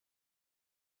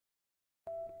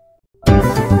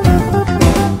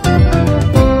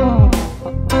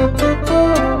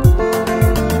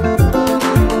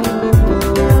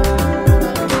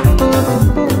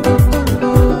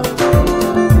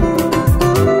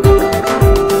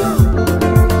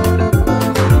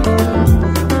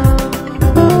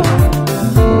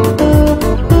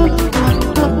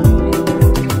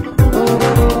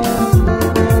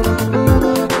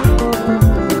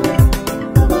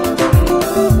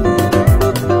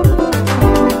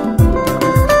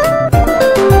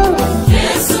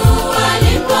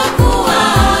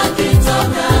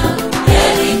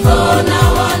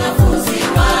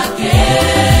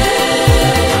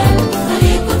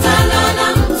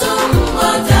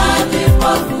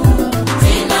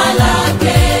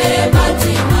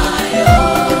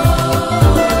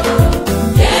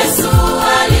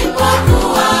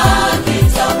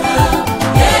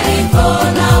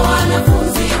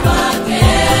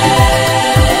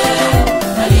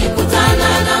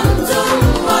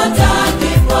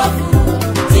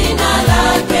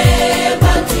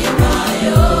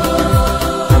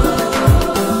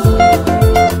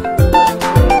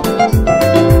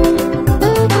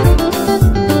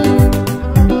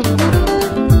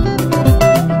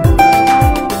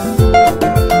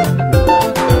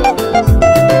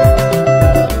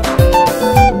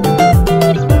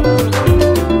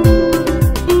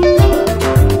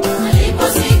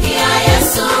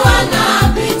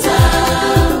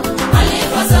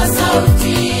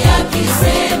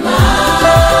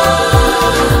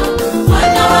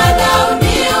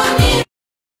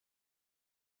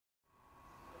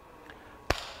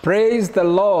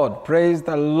Praise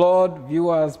the Lord,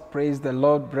 viewers, praise the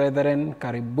Lord, brethren.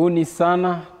 Karibuni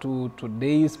sana to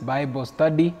today's Bible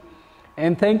study.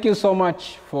 And thank you so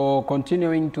much for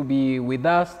continuing to be with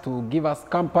us, to give us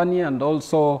company, and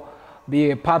also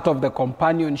be a part of the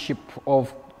companionship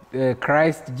of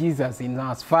Christ Jesus in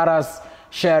as far as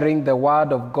sharing the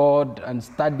Word of God and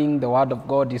studying the Word of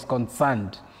God is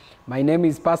concerned. My name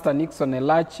is Pastor Nixon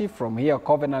Elachi from here,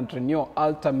 Covenant Renewal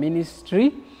Altar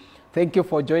Ministry. Thank you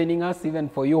for joining us, even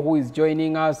for you who is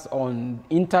joining us on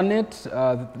internet,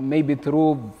 maybe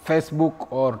through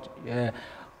Facebook or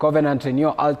Covenant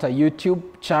Renewal Altar YouTube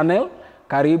channel.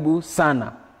 Karibu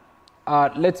sana.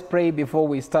 Let's pray before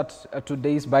we start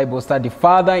today's Bible study.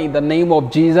 Father, in the name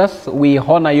of Jesus, we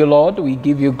honor you, Lord. We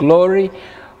give you glory,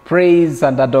 praise,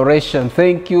 and adoration.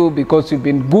 Thank you because you've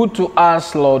been good to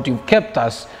us, Lord. You've kept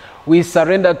us. We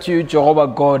surrender to you, Jehovah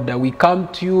God. We come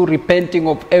to you repenting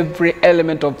of every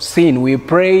element of sin. We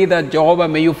pray that, Jehovah,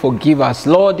 may you forgive us.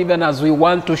 Lord, even as we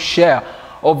want to share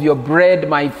of your bread,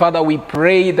 my Father, we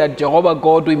pray that, Jehovah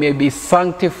God, we may be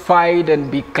sanctified and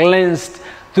be cleansed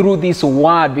through this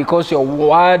word, because your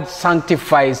word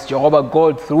sanctifies, Jehovah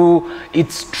God, through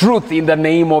its truth, in the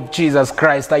name of Jesus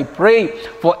Christ. I pray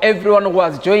for everyone who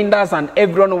has joined us and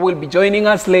everyone who will be joining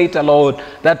us later, Lord,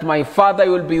 that my Father,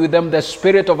 you will be with them. The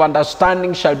spirit of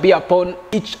understanding shall be upon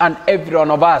each and every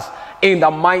one of us. In the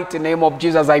mighty name of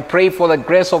Jesus, I pray for the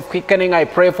grace of quickening. I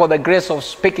pray for the grace of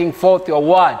speaking forth your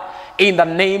word. In the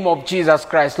name of Jesus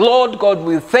Christ. Lord God,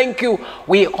 we thank you.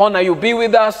 We honor you. Be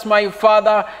with us, my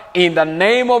Father. In the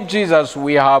name of Jesus,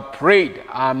 we have prayed.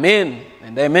 Amen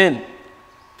and amen.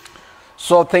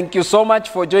 So thank you so much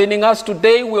for joining us.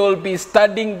 Today we will be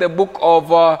studying the book of,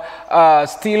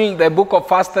 still the book of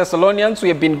 1 Thessalonians. We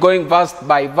have been going verse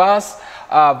by verse.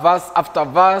 Verse after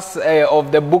verse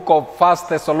of the book of 1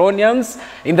 Thessalonians.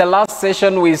 In the last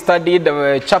session, we studied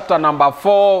chapter number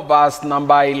 4, verse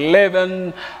number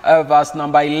 11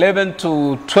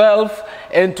 to 12.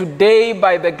 And today,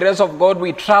 by the grace of God,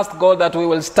 we trust God that we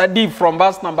will study from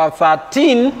verse number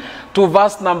 13 to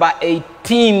verse number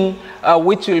 18,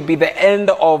 which will be the end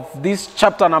of this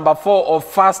chapter number 4 of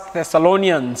 1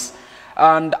 Thessalonians.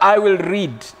 And I will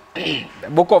read the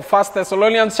book of 1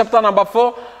 Thessalonians, chapter number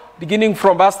 4, beginning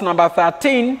from verse number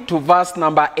 13 to verse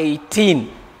number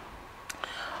 18.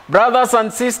 Brothers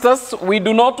and sisters, we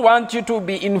do not want you to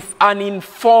be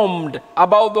uninformed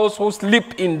about those who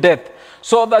sleep in death,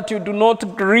 so that you do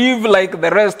not grieve like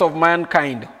the rest of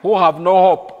mankind, who have no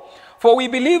hope. For we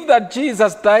believe that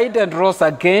Jesus died and rose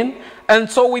again, and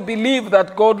so we believe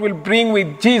that God will bring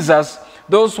with Jesus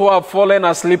those who have fallen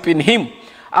asleep in him.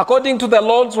 According to the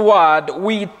Lord's word,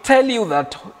 we tell you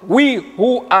that we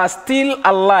who are still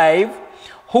alive,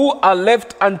 who are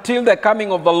left until the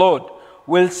coming of the Lord,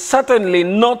 will certainly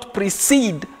not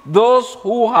precede those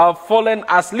who have fallen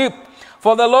asleep.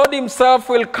 For the Lord himself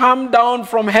will come down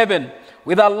from heaven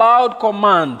with a loud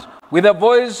command, with the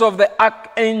voice of the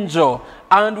archangel,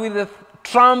 and with the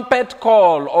trumpet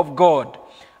call of God.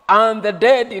 And the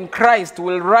dead in Christ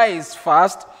will rise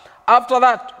first. After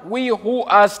that, we who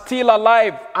are still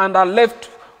alive and are left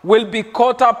will be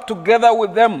caught up together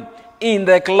with them in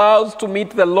the clouds to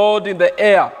meet the Lord in the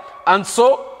air. And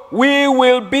so we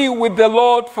will be with the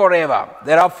Lord forever.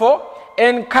 Therefore,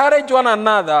 encourage one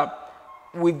another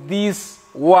with these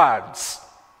words.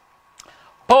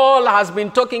 Paul has been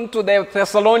talking to the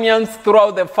Thessalonians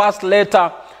throughout the first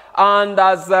letter. And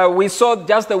as we saw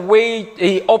just the way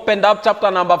he opened up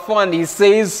chapter number 4, and he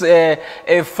says,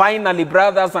 finally,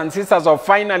 brothers and sisters, or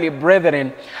finally,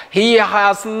 brethren, he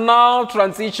has now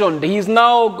transitioned. He's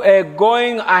now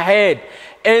going ahead.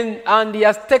 And he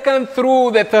has taken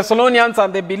through the Thessalonians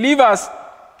and the believers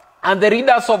and the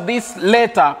readers of this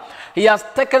letter. He has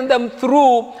taken them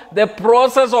through the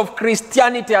process of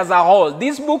Christianity as a whole.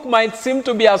 This book might seem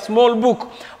to be a small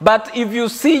book, but if you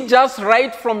see just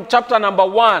right from chapter number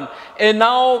 1 and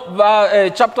now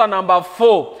chapter number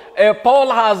 4,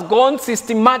 Paul has gone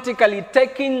systematically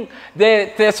taking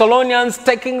the Thessalonians,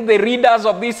 taking the readers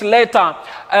of this letter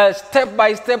step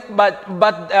by step,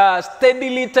 but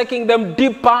steadily taking them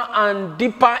deeper and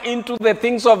deeper into the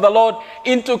things of the Lord,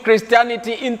 into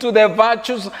Christianity, into the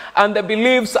virtues and the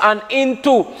beliefs, and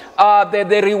into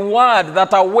the reward that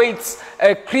awaits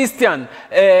Christians,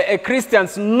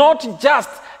 not just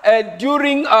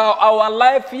during our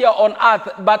life here on earth,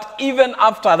 but even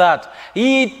after that.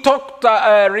 He talked,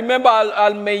 remember,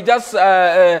 I may just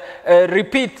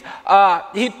repeat,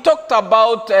 he talked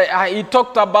about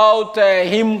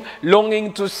him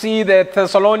longing to see the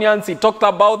Thessalonians. He talked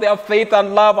about their faith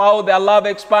and love, how their love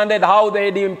expanded, how they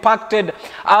had impacted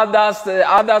others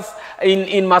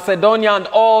in Macedonia and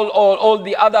all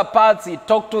the other parts. He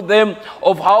talked to them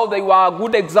of how they were a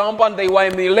good example and they were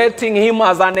emulating him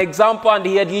as an example, and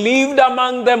he had lived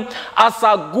among them as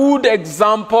a good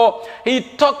example. He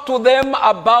talked to them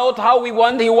about how he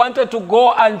wanted to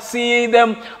go and see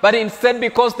them, but instead,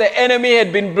 because the enemy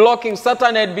had been blocking,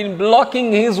 Satan had been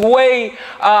blocking his way,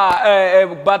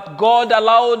 but God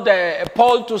allowed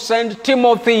Paul to send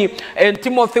Timothy, and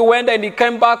Timothy went and he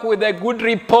came back with a good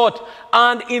report.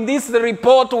 And in this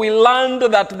report, we learned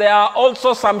that there are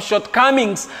also some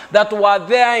shortcomings that were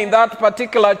there in that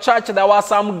particular church. There were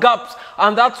some gaps.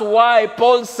 And that's why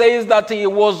Paul says that he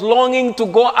was longing to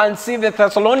go and see the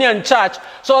Thessalonian church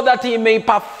so that he may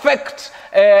perfect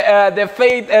their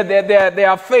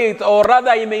faith, or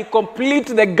rather he may complete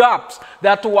the gaps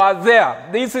that were there.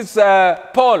 This is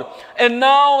Paul. And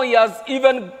now he has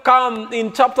even come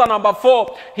in chapter number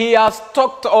 4. He has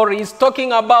talked, or he's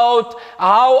talking about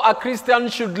how a Christian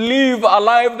should live a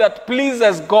life that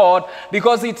pleases God,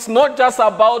 because it's not just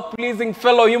about pleasing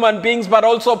fellow human beings, but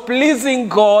also pleasing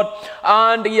God.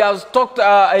 And he has talked,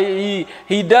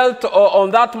 he dealt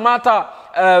on that matter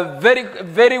very,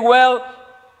 very well.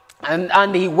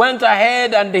 And he went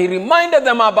ahead and he reminded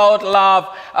them about love,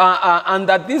 and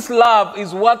that this love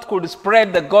is what could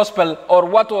spread the gospel, or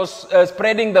what was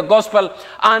spreading the gospel.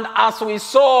 And as we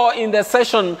saw in the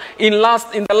session, in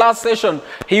the last session,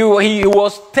 he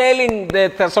was telling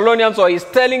the Thessalonians, or he's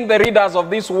telling the readers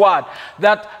of this word,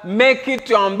 that make it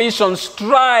your ambition,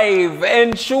 strive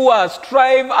and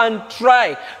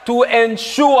try to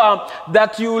ensure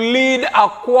that you lead a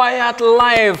quiet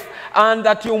life, and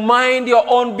that you mind your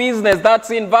own business.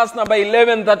 That's in verse number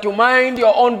 11, that you mind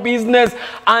your own business,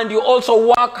 and you also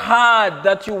work hard,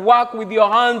 that you work with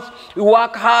your hands, you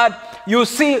work hard. You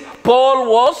see, Paul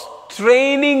was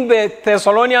training the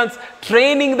Thessalonians,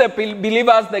 training the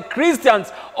believers, the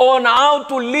Christians, on how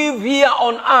to live here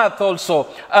on earth also.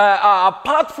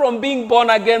 Apart from being born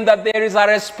again, that there is a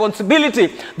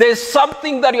responsibility. There's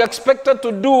something that you're expected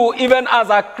to do even as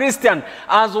a Christian,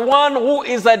 as one who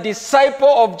is a disciple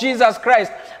of Jesus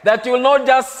Christ. That you will not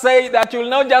just say, that you will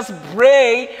not just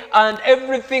pray and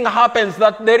everything happens.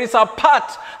 That there is a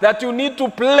part that you need to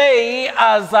play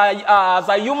as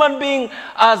a human being,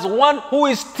 as one who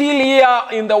is still here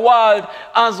in the world,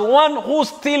 as one who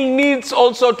still needs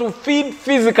also to feed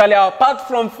physically, apart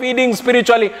from feeding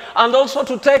spiritually, and also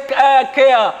to take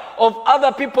care of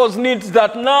other people's needs.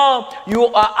 That now you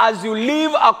are, as you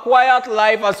live a quiet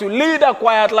life, as you lead a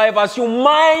quiet life, as you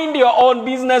mind your own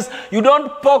business, you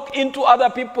don't poke into other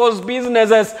people's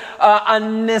businesses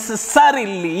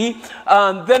unnecessarily.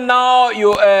 Then now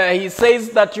he says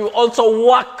that you also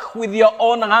work with your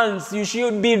own hands. You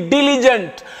should be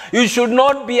diligent. You should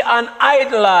not be an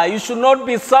idler. You should not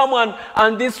be someone,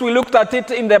 and this we looked at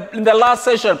it in the last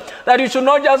session, that you should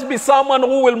not just be someone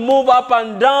who will move up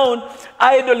and down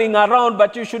idling around,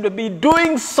 but you should be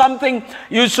doing something.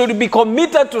 You should be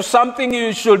committed to something.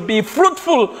 You should be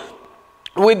fruitful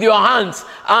with your hands.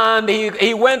 And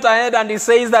he went ahead and he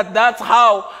says that that's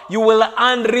how you will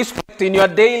earn respect in your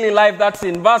daily life. That's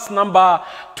in verse number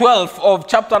 12 of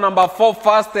chapter number 4,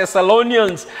 1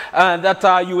 Thessalonians,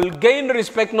 that you will gain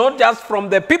respect not just from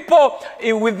the people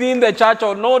within the church,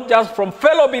 or not just from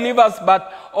fellow believers,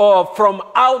 but from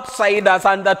outsiders,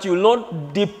 and that you will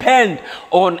not depend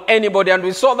on anybody. And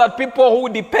we saw that people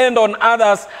who depend on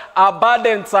others are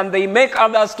burdens, and they make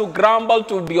others to grumble,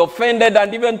 to be offended,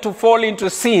 and even to fall into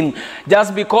sin,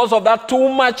 just because of that too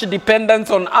much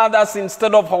dependence on others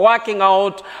instead of working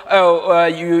out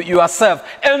yourself.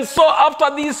 And so after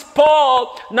this,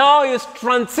 Paul now is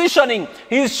transitioning.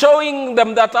 He's showing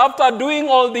them that after doing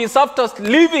all this, after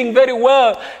living very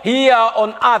well here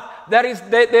on earth, there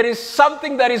is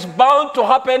something that is bound to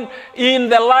happen in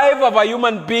the life of a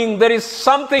human being. There is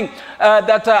something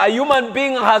that a human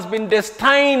being has been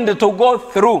destined to go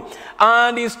through.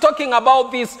 And he's talking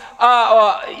about this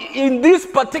in this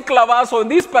particular verse, or in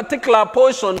this particular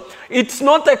portion. It's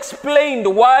not explained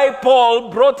why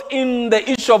Paul brought in the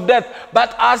issue of death.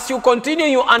 But as you continue,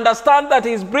 you understand that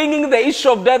he's bringing the issue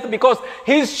of death because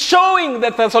he's showing the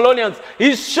Thessalonians,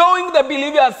 he's showing the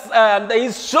believers, and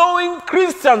he's showing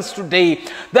Christians today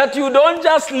that you don't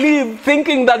just live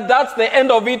thinking that that's the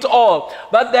end of it all.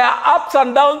 But there are ups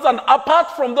and downs, and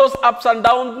apart from those ups and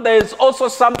downs, there is also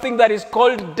something that is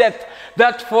called death.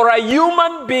 That for a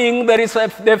human being, there is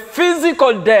the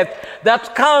physical death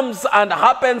that comes and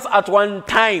happens at one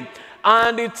time.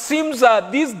 And it seems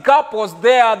this gap was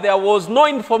there. There was no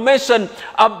information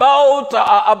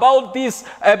about this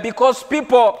because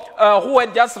people who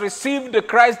had just received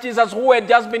Christ Jesus, who had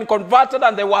just been converted,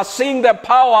 and they were seeing the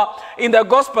power in the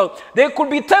gospel, they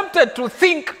could be tempted to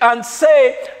think and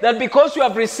say that because you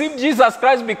have received Jesus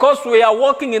Christ, because we are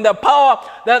walking in the power,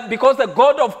 that because the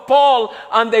God of Paul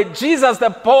and the Jesus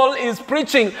that Paul is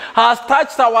preaching has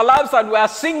touched our lives, and we are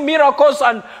seeing miracles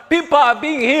and people are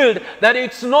being healed, that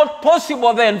it's not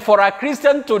possible then for a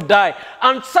Christian to die.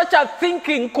 And such a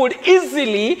thinking could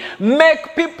easily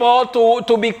make people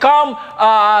to become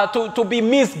to be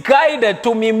misguided,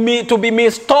 to be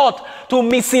mistaught, to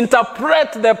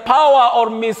misinterpret the power, or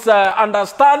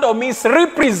misunderstand or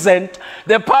misrepresent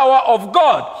the power of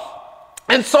God.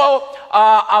 And so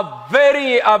a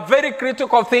very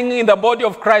critical thing in the body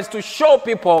of Christ to show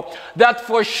people that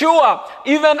for sure,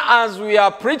 even as we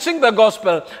are preaching the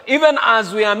gospel, even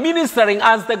as we are ministering,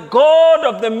 as the God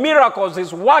of the miracles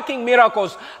is working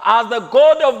miracles, as the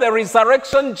God of the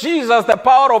resurrection, Jesus, the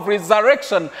power of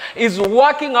resurrection, is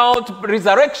working out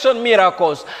resurrection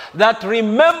miracles, that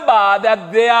remember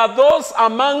that there are those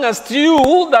among us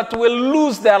too that will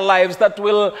lose their lives, that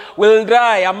will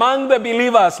die among the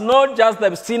believers, not just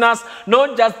the sinners,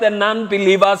 not just the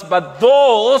non-believers, but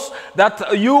those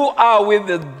that you are with,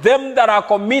 them that are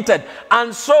committed.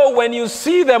 And so when you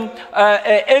see them,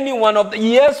 any one of them,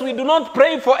 yes, we do not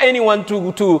pray for anyone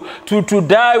to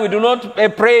die. We do not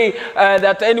pray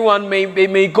that anyone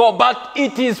may go, but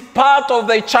it is part of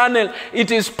the channel.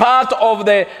 It is part of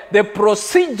the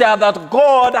procedure that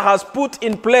God has put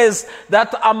in place,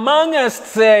 that among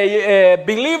us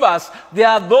believers, there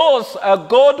are those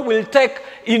God will take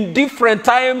in different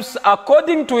times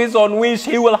according to his own wish.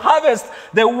 He will harvest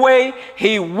the way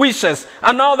he wishes.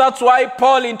 And now that's why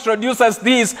Paul introduces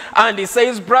this, and he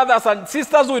says, brothers and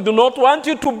sisters, we do not want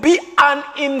you to be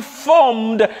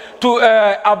uninformed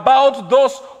about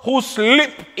those who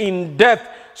sleep in death,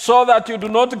 so that you do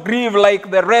not grieve like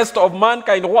the rest of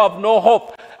mankind who have no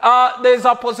hope. There's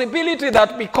a possibility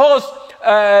that because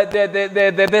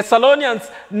the Thessalonians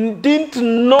didn't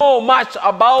know much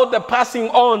about the passing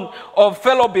on of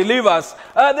fellow believers,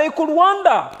 they could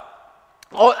wonder,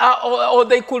 or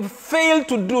they could fail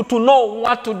to know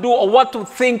what to do or what to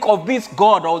think of this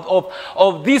God,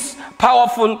 of this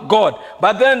powerful God.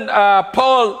 But then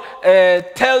Paul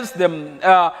tells them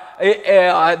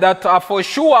that for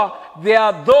sure there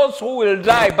are those who will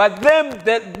die, but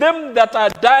them that are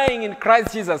dying in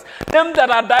Christ Jesus, them that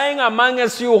are dying among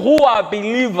us, you who are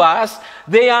believers,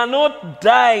 they are not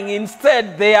dying.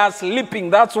 Instead, they are sleeping.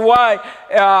 That's why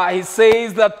he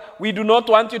says that we do not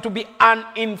want you to be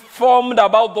uninformed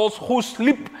about those who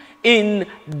sleep in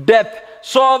death,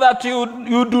 so that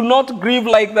you do not grieve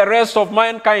like the rest of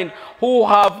mankind who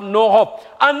have no hope.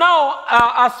 And now,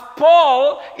 as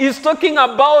Paul is talking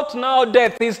about now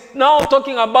death, he's now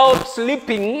talking about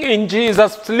sleeping in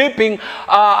Jesus, sleeping.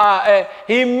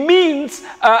 He means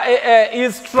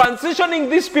is transitioning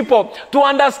these people to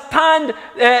understand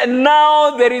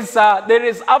now there is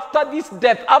after this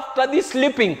death, after this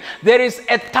sleeping, there is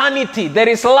eternity, there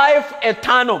is life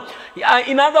eternal.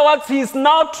 In other words, he's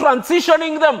now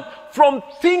transitioning them from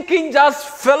thinking just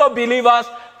fellow believers,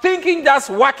 thinking just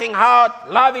working hard,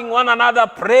 loving one another,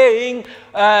 praying,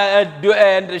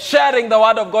 and sharing the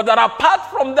word of God, that apart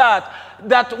from that,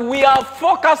 that we are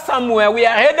focused somewhere, we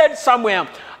are headed somewhere,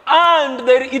 and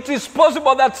it is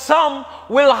possible that some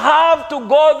will have to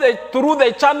go through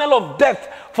the channel of death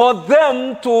for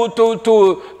them to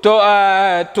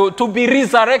be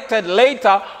resurrected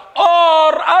later,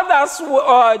 or others,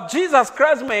 Jesus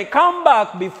Christ may come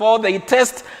back before they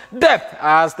taste death,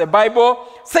 as the Bible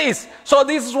says. So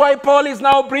this is why Paul is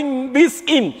now bringing this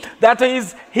in, that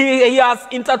is, he has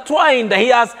intertwined, he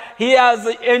has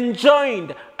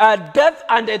enjoined death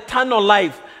and eternal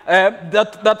life.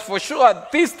 That for sure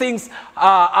these things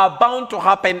are bound to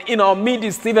happen in our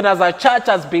midst, even as a church,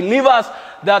 as believers,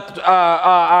 that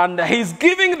and he's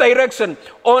giving direction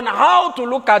on how to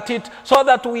look at it, so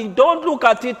that we don't look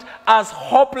at it as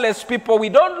hopeless people. We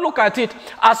don't look at it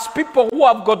as people who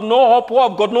have got no hope, who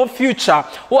have got no future,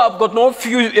 who have got no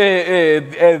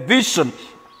vision.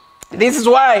 This is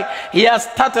why he has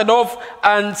started off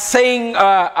and saying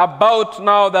about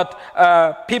now that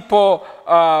people,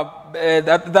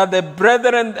 that the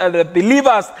brethren, the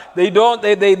believers,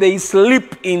 they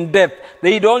sleep in death.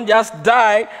 They don't just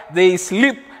die, they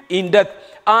sleep in death.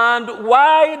 And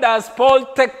why does Paul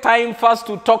take time first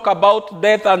to talk about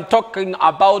death and talking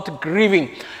about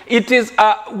grieving? It is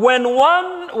when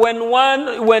one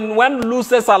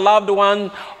loses a loved one,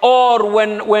 or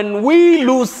when we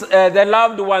lose the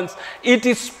loved ones, it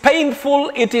is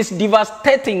painful, it is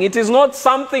devastating. It is not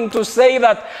something to say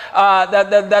that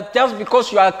that just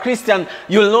because you are a Christian,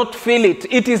 you will not feel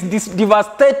it. It is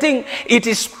devastating, it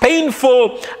is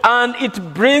painful, and it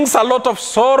brings a lot of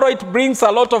sorrow, it brings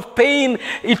a lot of pain,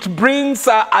 it brings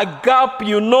a gap.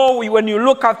 You know, when you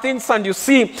look at things and you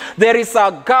see there is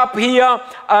a gap here,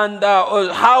 and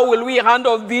how will we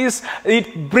handle this?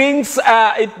 It brings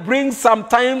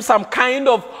sometimes some kind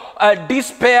of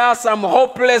despair, some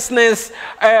hopelessness.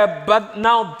 But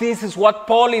now this is what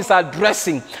Paul is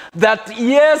addressing. That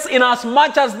yes, in as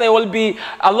much as there will be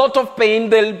a lot of pain,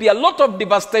 there will be a lot of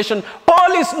devastation,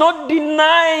 Paul is not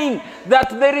denying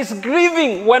that there is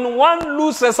grieving when one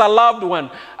loses a loved one,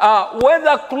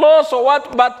 whether close or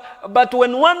what. But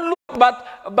when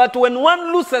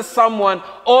one loses someone,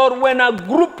 or when a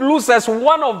group loses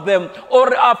one of them,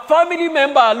 or a family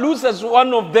member loses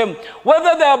one of them,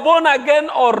 whether they are born again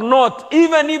or not,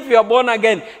 even if you are born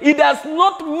again, it does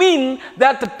not mean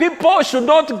that people should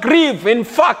not grieve. In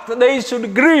fact, they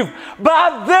should grieve.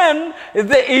 But then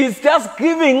he's just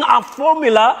giving a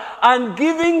formula and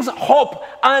giving hope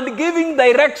and giving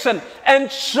direction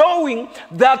and showing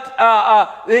that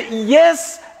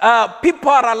yes, people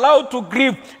are allowed to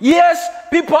grieve. Yes,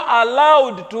 people are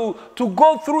allowed to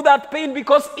go through that pain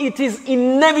because it is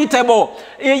inevitable.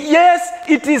 Yes,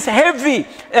 it is heavy.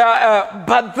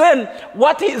 But then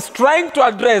what he is trying to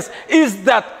address is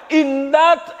that in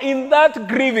that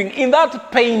grieving, in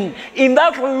that pain, in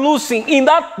that losing, in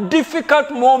that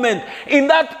difficult moment, in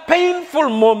that painful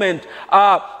moment,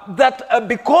 that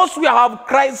because we have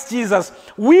Christ Jesus,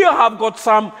 we have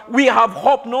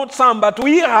hope, not some, but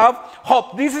we have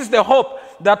hope. This is the hope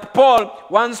that Paul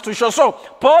wants to show. So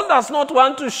Paul does not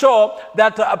want to show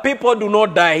that people do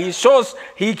not die. He shows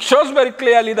very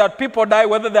clearly that people die,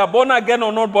 whether they are born again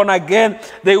or not born again,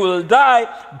 they will die.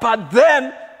 But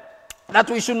then that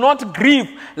we should not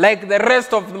grieve like the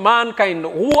rest of mankind.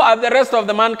 Who are the rest of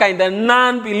the mankind? The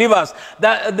non-believers.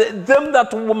 Them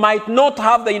that might not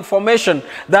have the information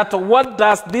that what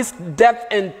does this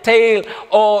death entail,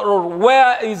 or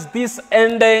where is this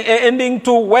ending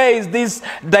to, where is this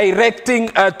directing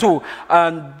to.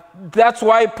 And that's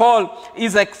why Paul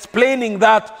is explaining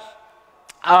that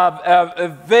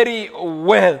very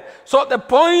well. So the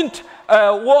point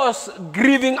was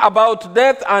grieving about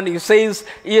death, and he says,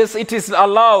 yes, it is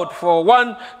allowed for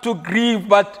one to grieve,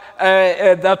 but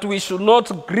that we should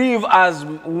not grieve as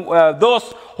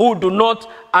those who do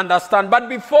not understand. But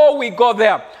before we go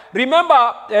there,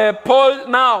 remember Paul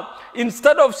now,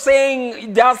 instead of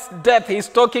saying just death, he's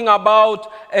talking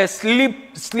about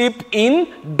sleep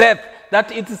in death. That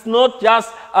it is not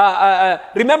just,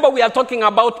 remember we are talking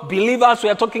about believers, we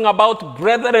are talking about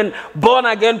brethren, born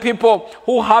again people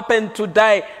who happen to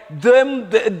die.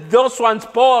 Those ones,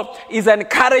 Paul is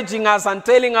encouraging us and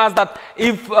telling us that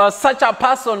if such a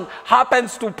person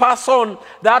happens to pass on,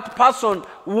 that person,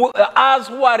 us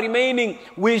who are remaining,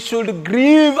 we should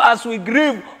grieve as we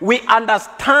grieve. We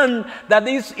understand that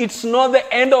it's not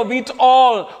the end of it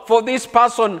all for this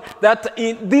person, that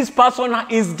this person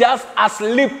is just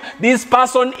asleep. This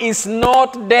person is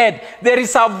not dead. There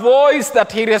is a voice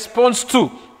that he responds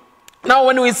to. Now,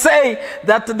 when we say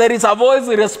that there is a voice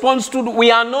he responds to,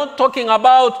 we are not talking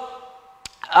about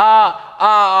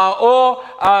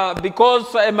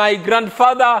because my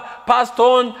grandfather passed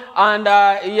on, and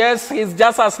yes, he's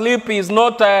just asleep, he's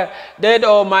not dead,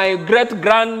 or my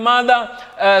great-grandmother.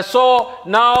 So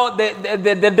now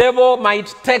the devil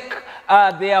might take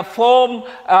their form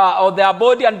or their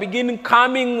body and begin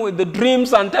coming with the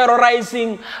dreams and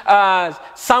terrorizing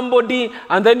somebody,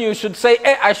 and then you should say,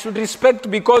 hey, I should respect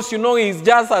because, you know, he's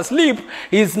just asleep,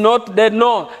 he's not dead.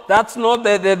 No, that's not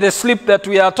the sleep that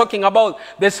we are talking about.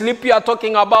 The sleep we are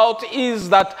talking about is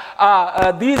that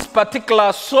this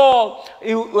particular soul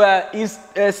is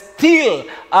still,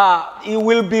 he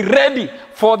will be ready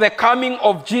for the coming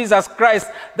of Jesus Christ.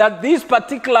 That this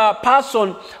particular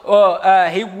person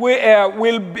he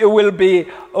will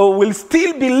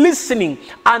still be listening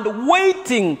and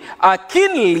waiting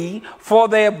keenly for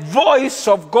the voice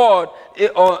of God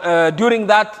during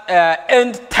that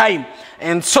end time.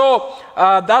 And so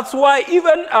that's why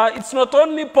even it's not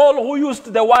only Paul who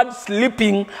used the word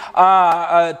sleeping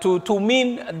to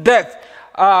mean death.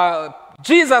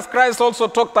 Jesus Christ also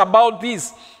talked about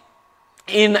this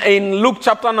in Luke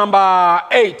chapter number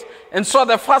 8. And so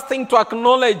the first thing to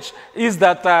acknowledge is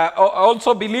that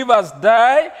also believers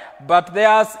die, but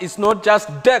theirs is not just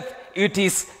death, it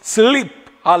is sleep.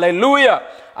 Hallelujah.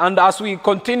 And as we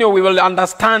continue, we will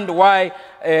understand why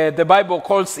the Bible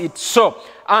calls it so.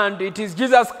 And it is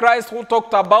Jesus Christ who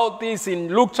talked about this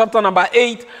in Luke chapter number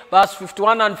 8, verse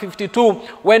 51 and 52,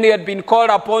 when he had been called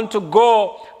upon to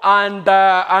go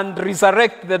and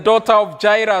resurrect the daughter of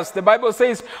Jairus. The Bible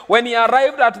says, when he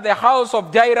arrived at the house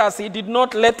of Jairus, he did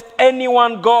not let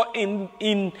anyone go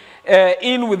in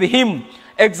with him,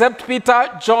 except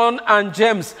Peter, John, and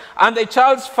James, and the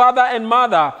child's father and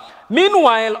mother.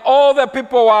 Meanwhile, all the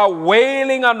people were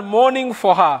wailing and mourning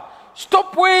for her.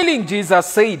 Stop wailing, Jesus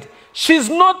said. She's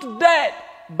not dead,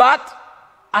 but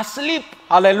asleep.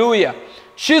 Hallelujah.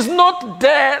 She's not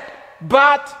dead,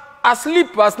 but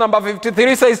asleep. Verse number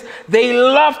 53 says, they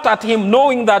laughed at him,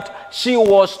 knowing that she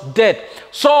was dead.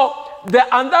 So,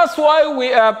 and that's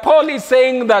why Paul is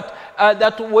saying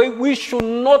that we should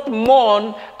not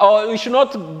mourn, or we should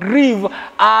not grieve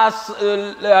as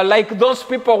like those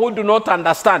people who do not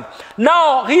understand.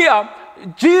 Now here,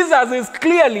 Jesus is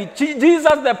clearly,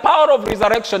 Jesus, the power of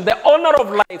resurrection, the honor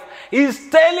of life,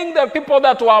 is telling the people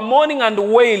that were mourning and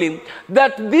wailing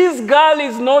that this girl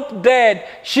is not dead,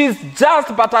 she's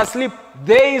just but asleep.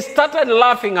 They started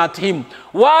laughing at him.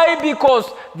 Why? Because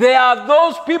there are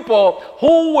those people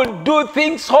who will do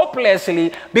things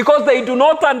hopelessly because they do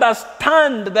not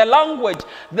understand the language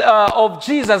of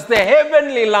Jesus, the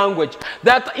heavenly language.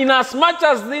 That in as much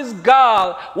as this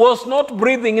girl was not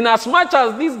breathing, in as much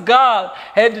as this girl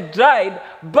had died,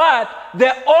 but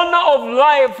the owner of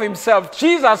life himself,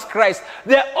 Jesus Christ,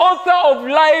 the author of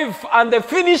life and the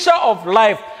finisher of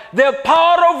life, the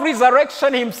power of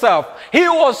resurrection himself, he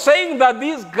was saying that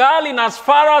this girl, in as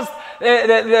far as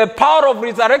the power of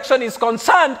resurrection is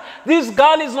concerned, this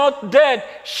girl is not dead,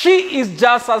 she is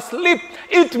just asleep.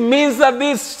 It means that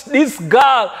this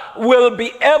girl will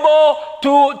be able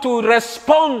to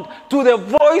respond to the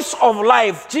voice of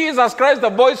life. Jesus Christ, the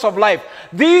voice of life.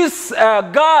 This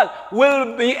girl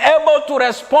will be able to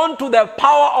respond to the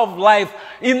power of life.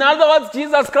 In other words,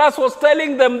 Jesus Christ was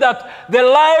telling them that the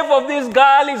life of this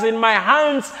girl is in my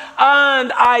hands,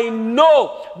 and I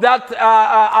know that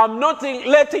I'm not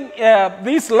letting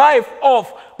this life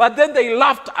off. But then they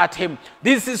laughed at him.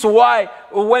 This is why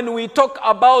when we talk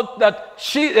about that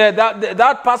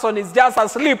that person is just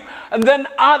asleep, and then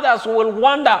others will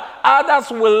wonder, others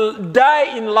will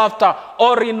die in laughter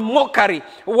or in mockery.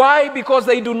 Why? Because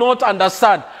they do not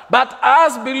understand. But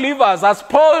as believers, as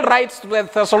Paul writes to the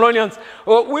Thessalonians,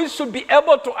 we should be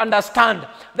able to understand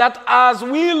that as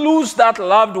we lose that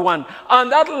loved one,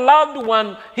 and that loved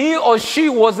one, he or she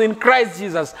was in Christ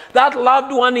Jesus, that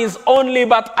loved one is only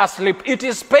but asleep. It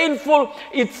is painful,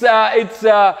 it's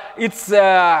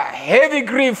heavy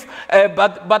grief,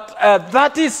 but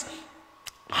that is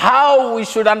how we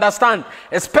should understand,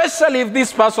 especially if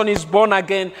this person is born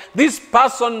again, this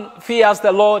person fears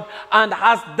the Lord and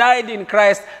has died in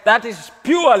Christ. That is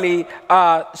purely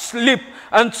sleep.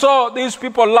 And so these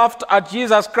people laughed at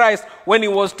Jesus Christ when he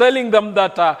was telling them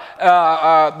that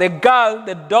the girl,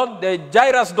 the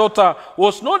Jairus' daughter,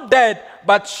 was not dead,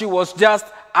 but she was just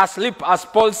asleep. As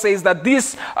Paul says that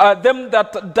these them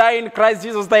that die in Christ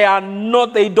Jesus, they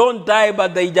don't die,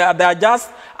 but they are just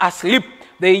asleep.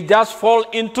 They just fall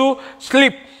into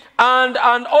sleep.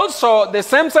 And also the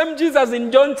same Jesus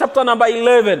in John chapter number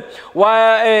 11,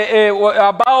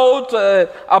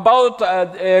 about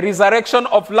resurrection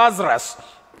of Lazarus.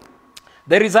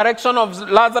 The resurrection of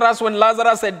Lazarus, when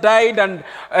Lazarus had died and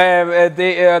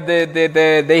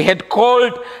they had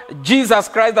called Jesus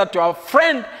Christ that our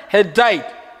friend had died.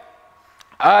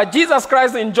 Jesus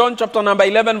Christ in John chapter number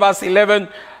 11 verse 11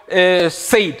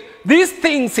 said, these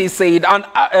things he said, and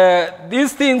he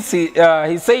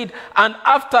said, and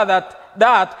after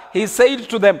that he said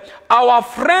to them, our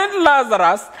friend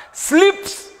Lazarus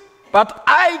sleeps, but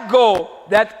I go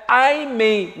that I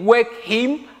may wake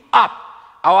him up.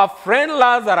 Our friend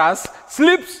Lazarus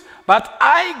sleeps, but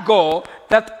I go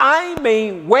that I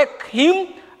may wake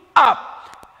him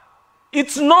up.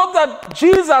 It's not that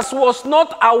Jesus was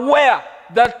not aware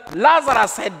that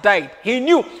Lazarus had died. He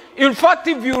knew. In fact,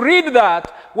 if you read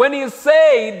that, when he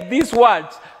said these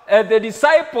words, the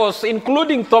disciples,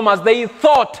 including Thomas, they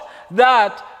thought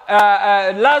that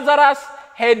Lazarus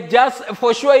had just,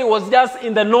 for sure he was just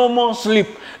in the normal sleep.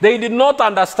 They did not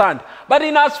understand. But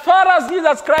in as far as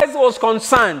Jesus Christ was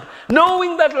concerned,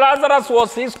 knowing that Lazarus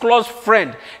was his close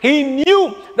friend, he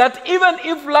knew that even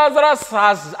if Lazarus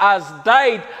has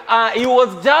died, he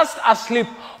was just asleep.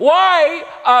 Why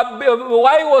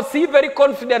was he very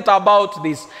confident about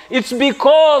this? It's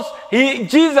because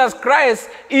Jesus Christ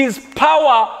is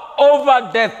power over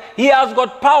death. He has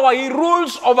got power. He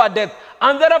rules over death.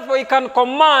 And therefore he can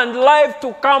command life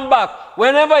to come back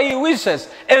whenever he wishes.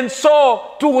 And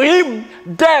so to him,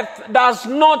 death does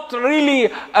not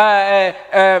really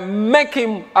make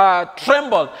him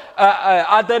tremble.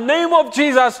 At the name of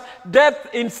Jesus, death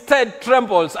instead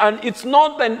trembles. And it's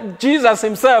not Jesus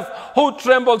himself who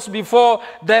trembles before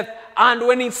death. And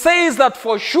when he says that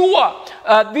for sure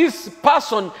this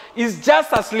person is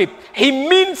just asleep, he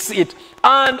means it.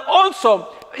 And also,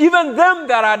 even them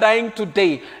that are dying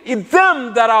today,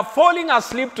 them that are falling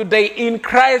asleep today in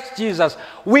Christ Jesus,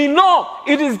 we know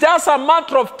it is just a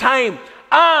matter of time.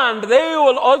 And they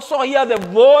will also hear the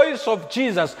voice of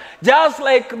Jesus. Just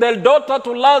like the daughter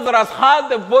to Lazarus heard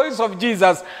the voice of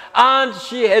Jesus, and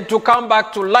she had to come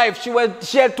back to life.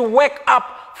 She had to wake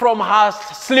up from her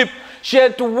sleep. She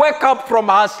had to wake up from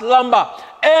her slumber.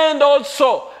 And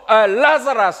also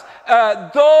Lazarus,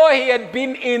 though he had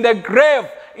been in the grave,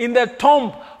 in the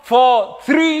tomb for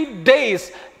 3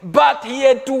 days, but he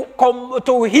had to come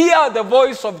to hear the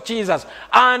voice of Jesus,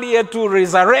 and he had to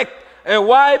resurrect.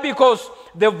 Why? Because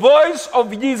the voice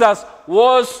of Jesus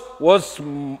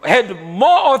had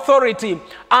more authority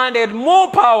and had more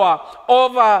power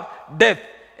over death.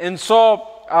 And so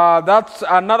that's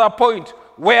another point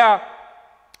where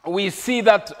we see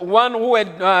that one who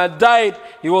had died,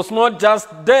 he was not just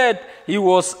dead, he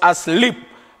was asleep.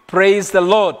 Praise the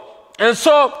Lord. And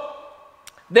so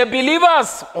the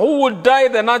believers who would die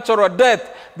the natural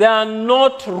death, they are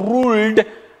not ruled.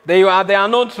 They are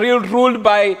not ruled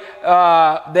by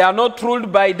death. They are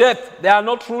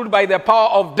not ruled by the power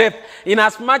of death. In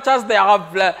as much as they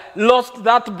have lost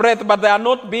that breath, but they are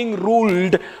not being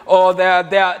ruled, or they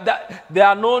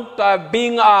are not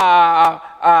being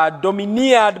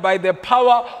domineered by the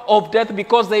power of death,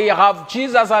 because they have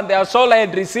Jesus and their soul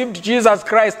had received Jesus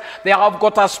Christ. They have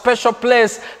got a special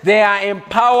place. They are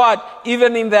empowered.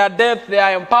 Even in their death, they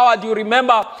are empowered. You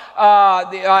remember,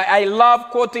 I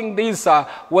love quoting this,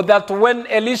 that when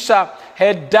Elisha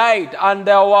had died and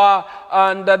there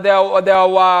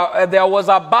was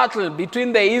a battle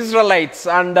between the Israelites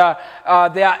and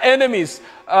their enemies,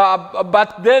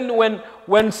 but then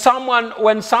when someone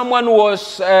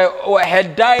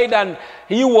had died and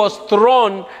he was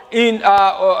thrown in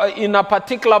a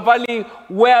particular valley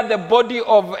where the body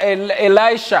of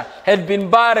Elisha had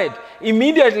been buried,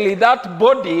 immediately that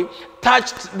body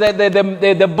touched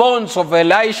the bones of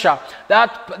Elisha.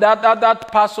 That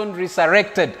person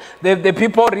resurrected. The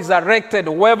people resurrected,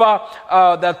 whoever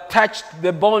that touched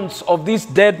the bones of this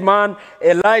dead man,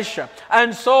 Elisha.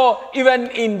 And so even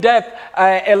in death,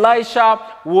 Elisha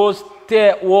was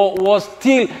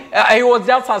still, he was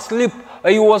just asleep.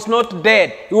 He was not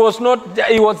dead. He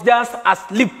was just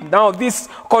asleep. Now this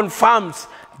confirms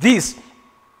this.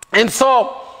 And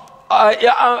so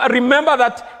remember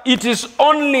that it is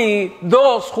only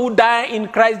those who die in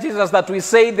Christ Jesus that we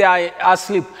say they are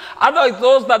asleep. Otherwise,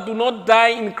 those that do not die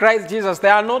in Christ Jesus, they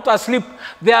are not asleep.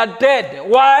 They are dead.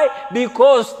 Why?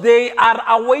 Because they are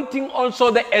awaiting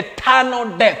also the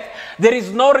eternal death. There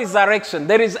is no resurrection.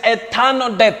 There is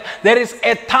eternal death. There is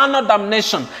eternal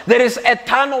damnation. There is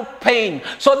eternal pain.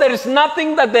 So there is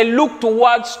nothing that they look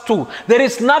towards to. There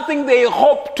is nothing they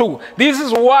hope to. This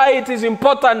is why it is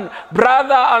important,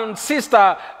 brother and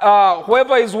sister,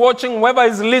 whoever is is watching, whoever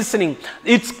is listening,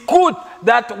 it's good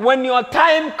that when your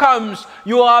time comes,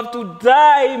 you have to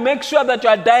die. Make sure that you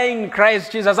are dying in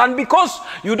Christ Jesus. And because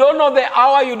you don't know the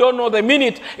hour, you don't know the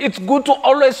minute, it's good to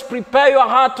always prepare your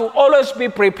heart, to always be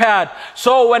prepared.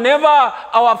 So whenever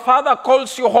our Father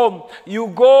calls you home, you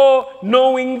go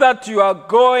knowing that you are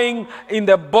going in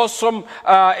the bosom,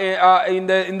 in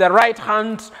the right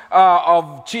hand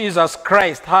of Jesus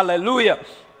Christ. Hallelujah.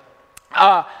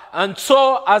 And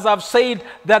so, as I've said,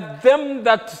 that them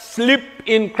that sleep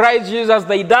in Christ Jesus,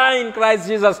 they die in Christ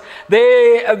Jesus,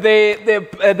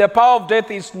 the power of death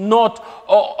is not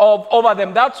over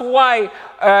them. That's why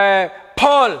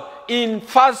Paul, in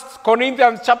 1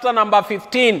 Corinthians chapter number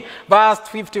 15, verse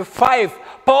 55,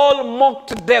 Paul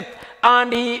mocked death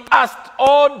and he asked,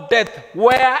 "Oh death,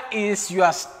 where is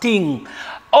your sting?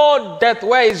 Oh death,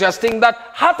 where is your sting?" That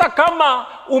hata kama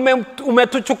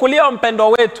umetuchukulia mpendo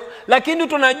wetu, lakini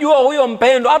tunajua huyo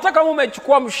mpendo, hata kama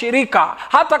umechukua mshirika,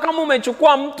 hata kama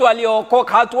umechukua mtu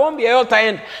aliyookoka, hatuombi yeyote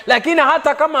aende, lakini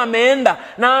hata kama ameenda,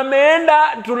 na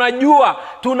ameenda, tunajua,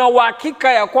 tuna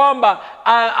uhakika ya kwamba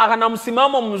ana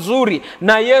msimamo mzuri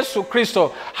na Yesu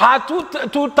Kristo.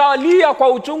 Hatutalia kwa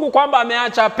uchungu kwamba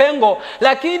ameacha pengo,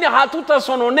 lakini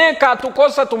hatutasononeka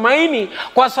tukosa tumaini,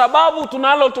 kwa sababu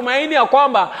tunalo tumaini ya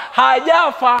kwamba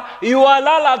hajafa,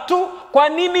 yualala tu. Kwa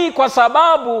nini? Kwa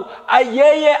sababu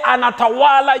yeye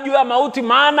anatawala juu ya mauti.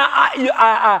 Maana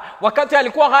wakati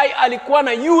alikuwa hai, alikuwa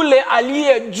na yule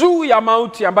aliye juu ya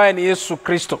mauti, ambaye ni Yesu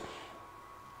Kristo.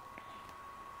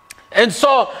 And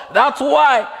so that's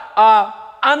why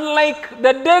unlike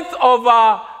the death of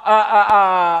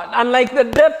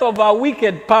a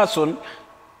wicked person,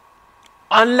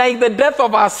 unlike the death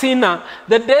of a sinner,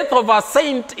 the death of a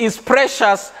saint is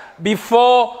precious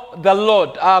before the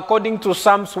Lord, according to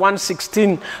Psalms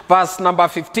 116, verse number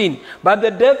 15. But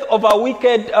the death of a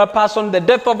wicked person, the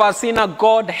death of a sinner,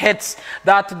 God hates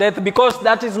that death, because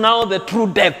that is now the true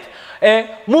death.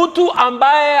 Mtu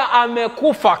ambaye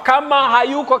amekufa kama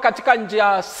hayuko katika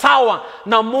njia sawa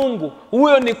na Mungu,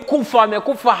 huyo ni kufa,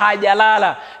 amekufa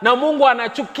hajalala, na Mungu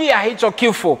anachukia hicho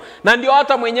kifo. Na ndio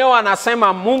hata mwenyewe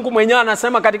anasema, Mungu mwenyewe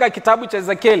anasema katika kitabu cha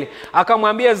Ezekieli,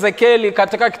 akamwambia Ezekieli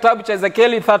katika kitabu cha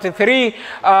Ezekieli 33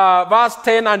 verse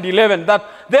 10 and 11, that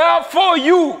therefore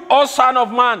you, O son of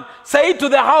man, say to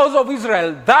the house of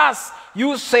Israel, thus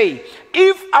you say,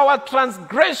 if our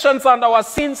transgressions and our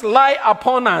sins lie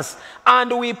upon us,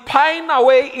 and we pine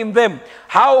away in them,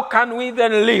 how can we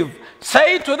then live?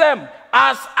 Say to them,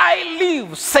 as I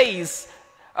live, says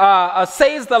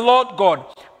the Lord God,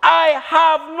 I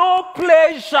have no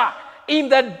pleasure in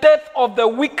the death of the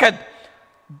wicked,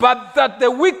 but that the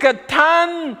wicked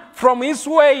turn from his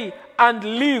way and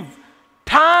live.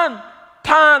 Turn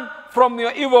from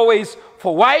your evil ways,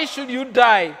 for why should you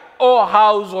die, O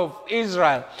house of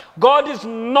Israel? God is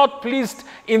not pleased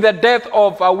in the death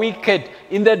of a wicked,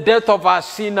 in the death of a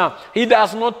sinner. He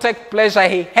does not take pleasure.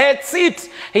 He hates it.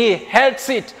 He hates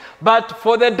it. But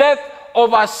for the death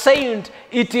of a saint,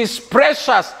 it is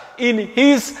precious in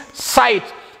his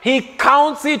sight. He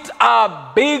counts it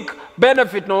a big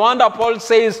benefit. No wonder Paul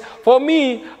says, for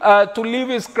me, to live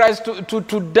is Christ, to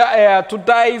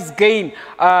die is gain.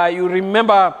 You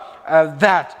remember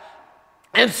that.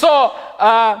 And so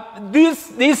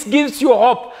this gives you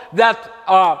hope that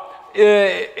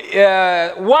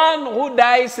one who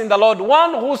dies in the Lord,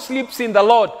 one who sleeps in the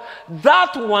Lord,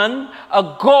 that one,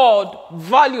 God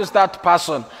values that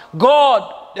person.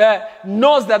 God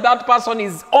knows that that person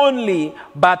is only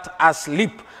but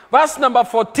asleep. Verse number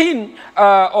 14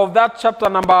 of that chapter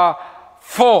number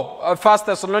 4, 1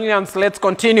 Thessalonians, let's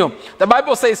continue. The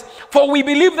Bible says, for we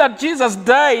believe that Jesus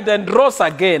died and rose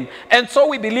again, and so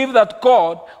we believe that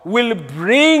God will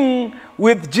bring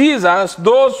with Jesus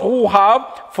those who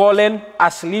have fallen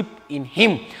asleep in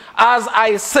him. As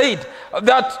I said,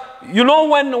 that, you know,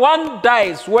 when one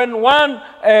dies, when one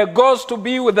goes to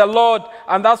be with the Lord,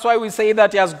 and that's why we say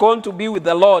that he has gone to be with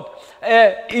the Lord,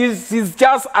 he's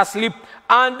just asleep.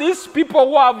 And these people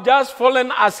who have just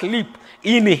fallen asleep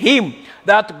in him,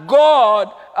 that God,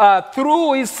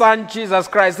 through his son Jesus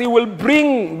Christ, he will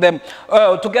bring them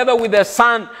together with the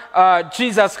son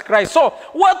Jesus Christ. So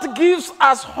what gives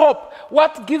us hope?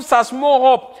 What gives us more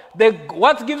hope?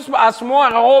 What gives us more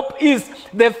hope is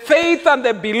the faith and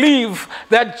the belief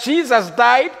that Jesus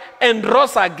died and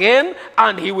rose again,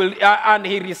 and he will and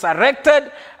he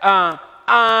resurrected,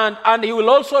 and he will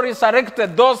also resurrect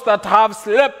those that have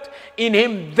slept in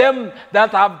him, them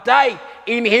that have died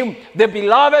in him, the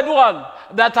beloved one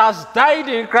that has died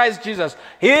in Christ Jesus.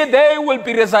 They will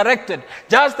be resurrected.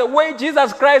 Just the way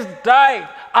Jesus Christ died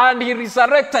and he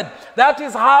resurrected, that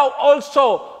is how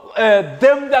also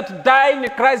them that die in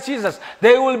Christ Jesus,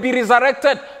 they will be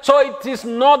resurrected. So it is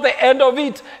not the end of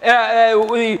it.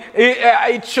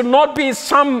 It should not be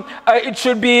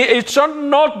it should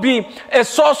not be a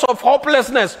source of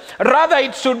hopelessness. Rather,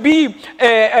 it should be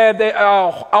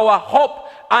our hope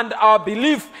and our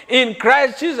belief in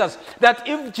Christ Jesus, that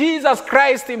if Jesus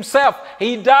Christ himself,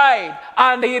 he died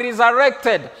and he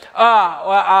resurrected,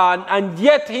 and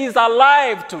yet he is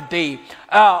alive today,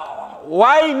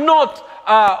 why not?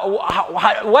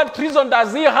 What reason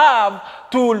does he have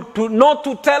to not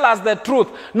to tell us the truth,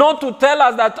 not to tell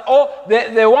us that, oh,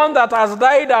 the one that has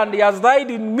died and he has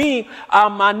died in me,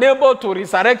 I'm unable to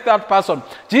resurrect that person.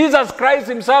 Jesus Christ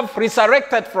himself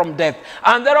resurrected from death,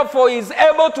 and therefore he is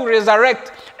able to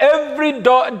resurrect every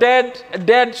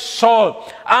dead soul,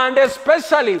 and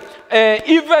especially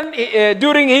even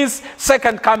during his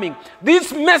second coming.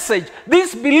 This message,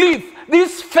 this belief,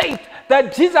 this faith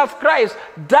that Jesus Christ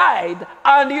died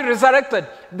and he resurrected,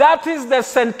 that is the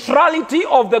centrality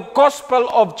of the gospel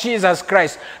of Jesus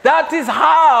Christ. That is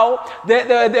how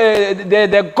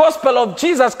the gospel of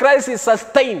Jesus Christ is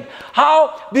sustained.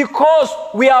 How? Because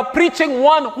we are preaching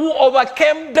one who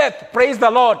overcame death. Praise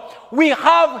the Lord. We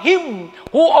have him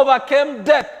who overcame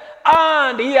death,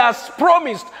 and he has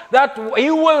promised that he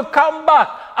will come back.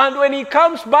 And when he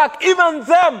comes back, even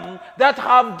them that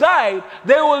have died,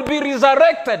 they will be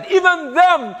resurrected. Even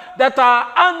them that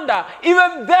are under,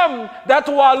 even them that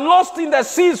were lost in the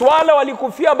seas, wale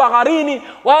walikufia baharini,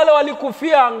 wale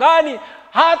walikufia angani.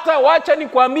 Hata wacha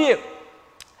nikwambie,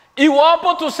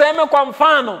 iwapo tuseme kwa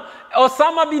mfano,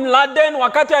 Osama bin Laden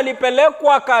wakati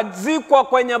alipelekwa akazikwa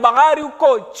kwenye bahari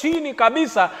huko chini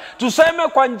kabisa, tuseme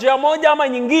kwa njia moja ama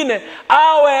nyingine,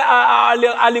 awe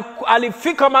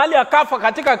alifika mahali akafa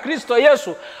katika Kristo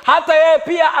Yesu, hata yeye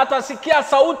pia atasikia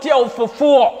sauti ya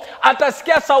ufufuo,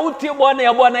 atasikia sauti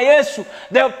ya Bwana Yesu,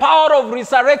 the power of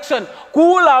resurrection,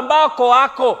 kula ambako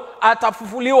wako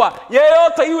atafufuliwa.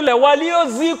 Yeyote yule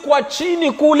waliozikwa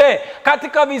chini kule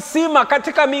katika visima,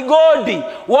 katika migodi,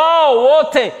 wao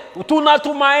wote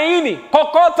tunatumaini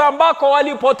kokota ambako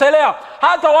walipotelea,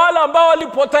 hata wale ambao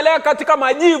walipotelea katika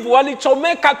majivu,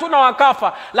 walichomeka tu na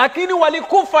wakafa, lakini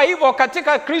walikufa hivyo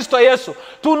katika Kristo Yesu.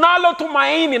 Tunalo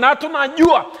tumaini na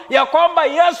tunajua ya kwamba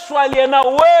Yesu aliye na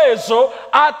uwezo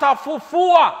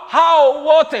atafufua hao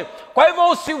wote. Kwa hivyo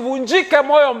usivunjike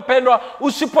moyo mpendwa,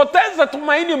 usipoteze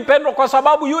tumaini mpendwa, kwa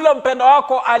sababu yule mpendwa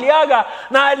wako aliaga,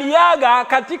 na aliaga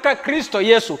katika Kristo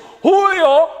Yesu.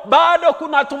 Huyo bado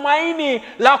kuna tumaini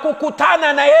la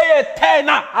kukutana na yeye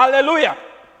tena. Hallelujah.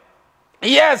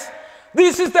 Yes,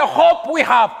 this is the hope we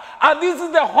have, and this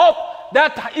is the hope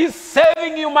that is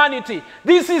saving humanity.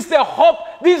 This is the hope,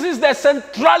 this is the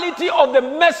centrality of the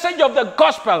message of the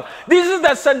gospel. This is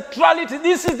the centrality,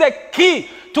 this is the key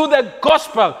to the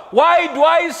gospel. Why do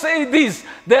I say this?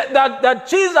 That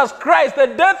Jesus Christ, the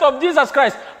death of Jesus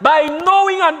Christ, by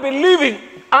knowing and believing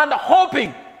and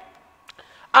hoping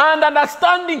and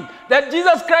understanding that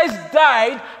Jesus Christ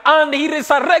died and he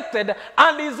resurrected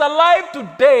and is alive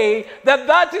today,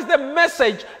 that is the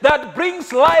message that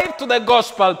brings life to the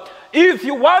gospel. If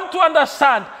you want to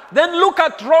understand, then look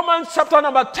at Romans chapter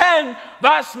number 10,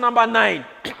 verse number 9.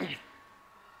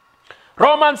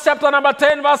 Romans chapter number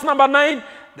 10, verse number 9,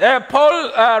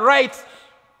 Paul writes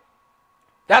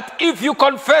that if you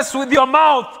confess with your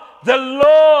mouth the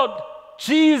Lord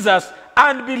Jesus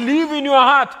and believe in your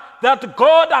heart that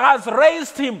God has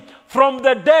raised him from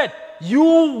the dead, you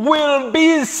will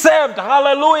be saved.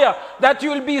 Hallelujah. That you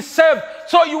will be saved.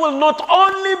 So you will not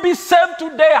only be saved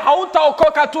today,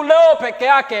 hautaokoka tu leo peke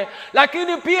yake,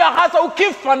 lakini pia hata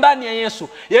ukifa ndani ya Yesu.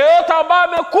 Yeyote ambaye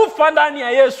amekufa ndani ya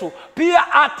Yesu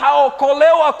pia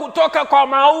ataokolewa kutoka kwa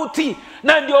mauti.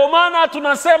 Na ndio maana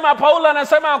tunasema, Paulo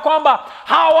anasema kwamba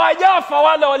hawajafa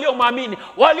wale waliomwamini,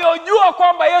 waliojua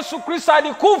kwamba Yesu Kristo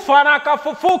alikufa na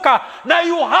akafufuka na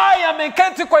yu hai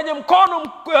ameketi kwenye mkono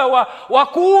wa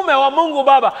kuume wa Mungu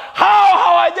Baba. Hao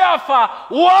hawajafa,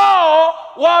 wao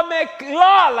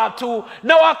wamelala tu,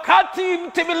 na wakati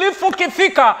mtimilifu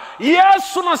kifika,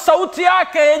 Yesu na sauti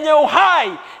yake yenye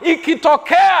uhai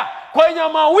ikitokea kwenye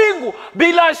mawingu,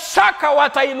 bila shaka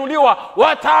watainuliwa,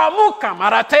 wataamuka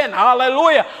mara tena.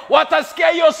 Haleluya. Watasikia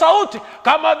hiyo sauti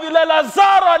kama vile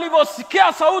Lazaro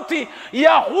alivyosikia sauti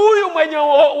ya huyu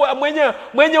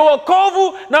mwenye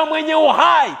wokovu na mwenye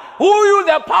uhai. Huyu,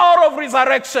 the power of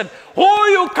resurrection.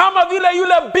 Huyu kama vile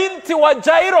yule binti wa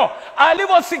Jairo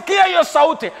alivyosikia hiyo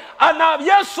sauti, ana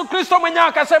Yesu Kristo mwenyewe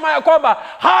akasema ya kwamba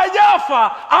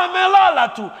hajafa, amelala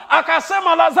tu.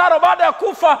 Akasema Lazaro baada ya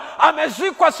kufa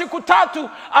amezikwa siku 3,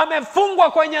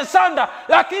 amefungwa kwenye sanda,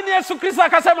 lakini Yesu Kristo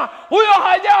akasema huyo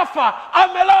hajafa,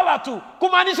 amelala tu,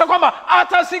 kumaanisha kwamba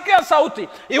atasikia sauti.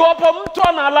 Iwapo mtu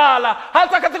analala,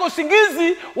 hata katika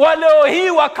usingizi wa leo hii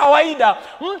wa kawaida,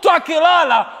 mtu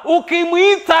akilala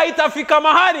ukimuita itafika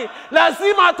mahali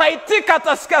lazima ataitika,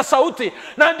 atasikia sauti.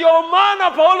 Na ndio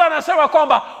maana Paulo anasema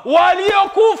kwamba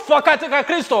waliokufa katika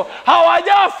Kristo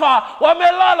hawajafa,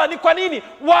 wamelala. Ni kwa nini?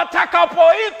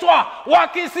 Watakapoitwa,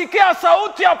 wakisikia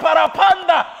sauti ya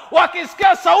parapanda,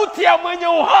 wakisikia sauti ya mwenye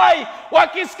uhai,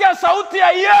 wakisikia sauti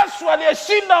ya Yesu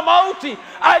aliyeshinda mauti,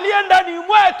 aliye ndani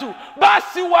mwetu,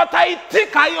 basi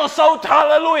wataitika hiyo sauti.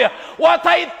 Haleluya,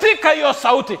 wataitika hiyo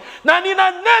sauti. Na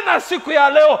ninanena siku ya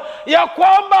leo ya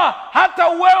kwamba hata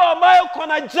wewe ambaye uko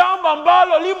na jambo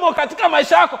ambalo limo katika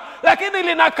maisha yako, lakini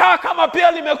linakaa kama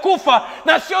pia limekufa,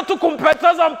 na sio tu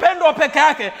kumpoteza mpendwa peke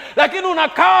yake, lakini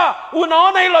unakaa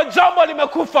unaona hilo jambo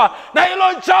limekufa, na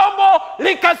hilo jambo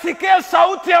likasikia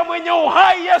sauti ya mwenye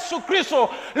uhai Yesu Kristo,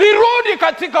 lirudi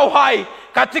katika uhai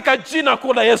katika jina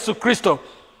kuu la Yesu Kristo.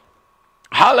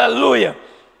 Hallelujah.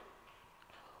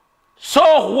 So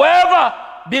whoever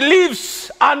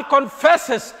believes and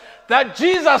confesses that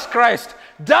Jesus Christ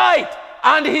died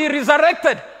and he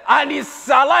resurrected and is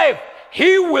alive,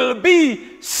 he will be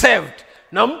saved.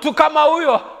 Na mtu kama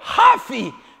huyo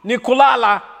hafi, ni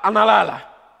kulala analala.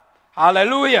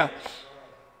 Hallelujah.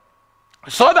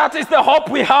 So that is the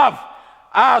hope we have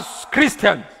as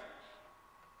Christians.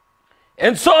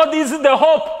 And so this is the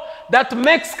hope that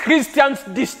makes Christians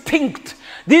distinct.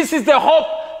 This is the hope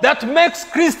that makes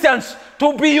Christians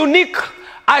to be unique,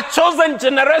 a chosen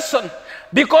generation,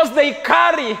 because they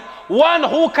carry one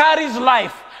who carries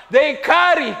life. They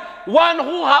carry one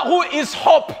who is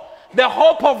hope, the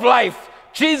hope of life.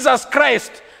 Jesus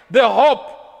Christ, the hope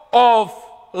of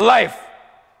life.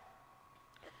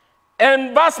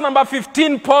 And verse number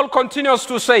 15, Paul continues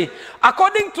to say,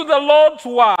 according to the Lord's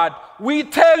word, we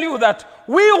tell you that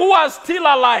we who are still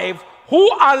alive,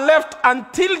 who are left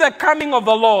until the coming of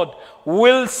the Lord,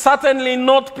 will certainly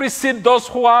not precede those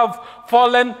who have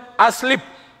fallen asleep.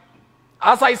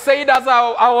 As I said, as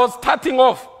I was starting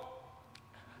off,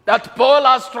 that Paul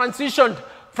has transitioned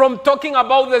from talking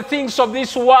about the things of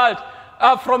this world,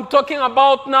 from talking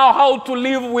about now how to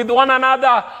live with one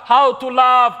another, how to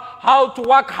love, how to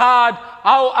work hard,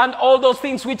 and all those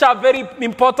things which are very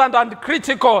important and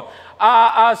critical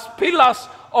as pillars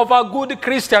of a good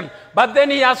Christian. But then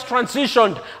he has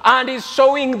transitioned and he's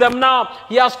showing them now.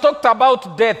 He has talked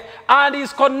about death and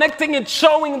he's connecting it,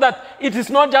 showing that it is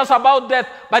not just about death,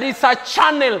 but it's a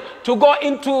channel to go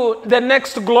into the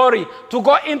next glory, to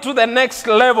go into the next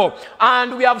level.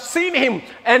 And we have seen him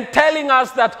and telling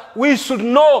us that we should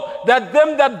know that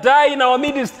them that die in our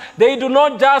midst, they do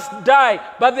not just die,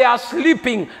 but they are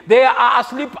sleeping. They are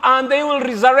asleep and they will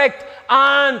resurrect.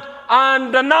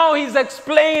 And now he's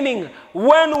explaining,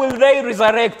 when will they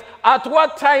resurrect? At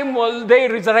what time will they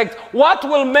resurrect? What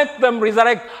will make them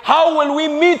resurrect? How will we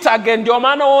meet again? Ndio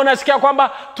maana unasikia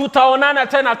kwamba tutaonana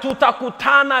tena,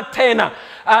 tutakutana tena.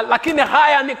 Lakini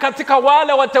haya ni katika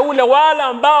wale wateule, wale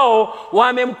ambao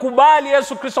wamemkubali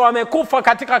Yesu Kristo, wamekufa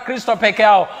katika Kristo peke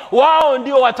yao. Wao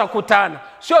ndio watakutana.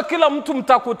 Sio kila mtu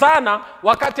mtakutana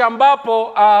wakati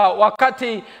ambapo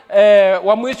wakati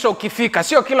wa mwisho ukifika.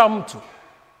 Sio kila mtu.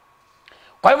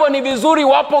 Kwa hivyo ni vizuri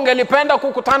wapo ungelipenda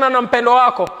kukutana na mpendo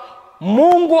wako,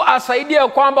 Mungu asaidie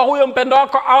kwamba huyo mpendo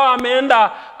wako au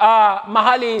ameenda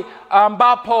mahali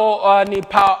ambapo ni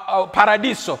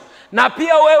paradiso. Na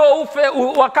pia wewe ufe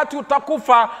wakati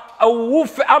utakufa,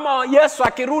 ufe ama Yesu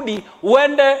akirudi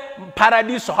uende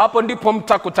paradiso. Hapo ndipo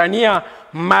mtakutania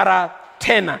mara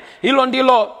tena. Hilo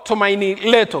ndilo tumaini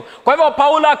letu. Kwa hivyo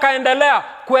Paulo akaendelea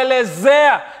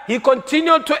kuelezea. He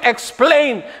continued to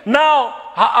explain now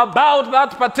about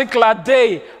that particular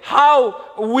day. How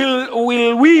will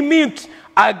we meet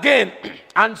again?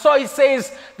 And so he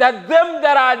says that them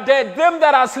that are dead, them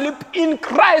that are asleep in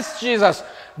Christ Jesus,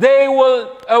 they will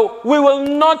we will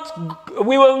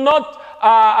not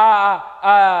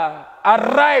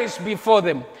arise before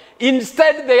them.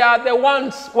 Instead, they are the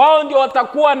ones, wao ndio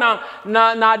watakuwa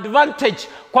na advantage,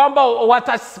 kwamba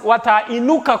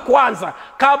watainuka kwanza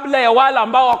kabla ya wale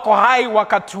ambao wako hai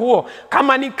wakati huo.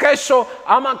 Kama ni kesho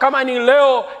ama kama ni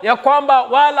leo, ya kwamba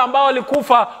wale ambao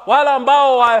walikufa, wale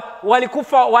ambao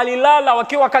walikufa walilala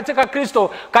wakiwa katika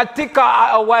Kristo,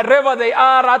 katika wherever they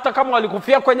are, hata kama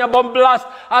walikufia kwenye bomb blast,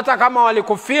 hata kama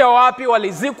walikufia wapi,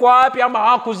 walizikwa wapi ama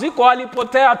hawakuzikwa,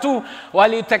 walipotea tu,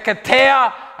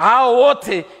 waliteketea, hao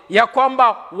wote ya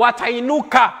kwamba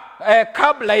watainuka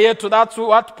kabla yetu. That's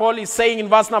what Paul is saying in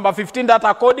verse number 15, that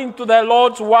according to the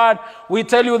Lord's word, we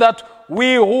tell you that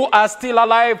we who are still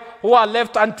alive, who are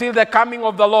left until the coming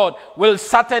of the Lord, will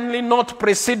certainly not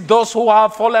precede those who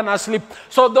have fallen asleep.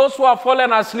 So those who have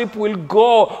fallen asleep will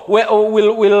go,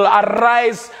 will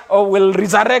arise, or will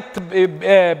resurrect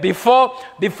before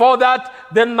that.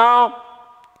 Then now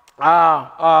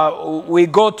we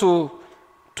go to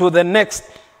the next.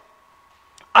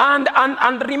 And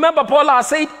remember, Paul has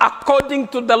said, according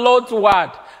to the Lord's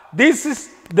word. This is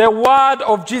the word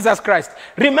of Jesus Christ.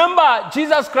 Remember,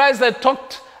 Jesus Christ had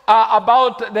talked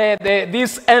about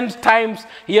these end times.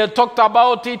 He had talked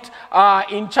about it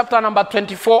in chapter number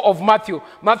 24 of Matthew.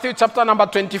 Matthew chapter number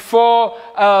 24,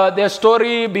 the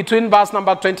story between verse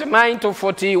number 29 to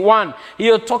 41. He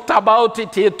had talked about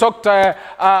it. He had talked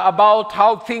about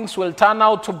how things will turn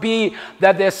out to be,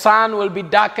 that the sun will be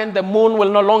darkened, the moon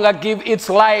will no longer give its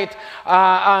light.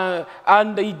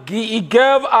 And he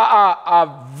gave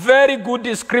a very good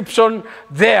description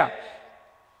there.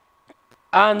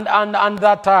 And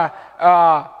that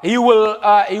he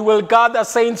will gather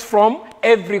saints from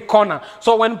every corner.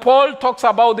 So when Paul talks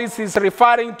about this, he's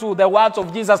referring to the words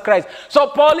of Jesus Christ. So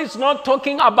Paul is not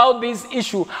talking about this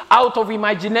issue out of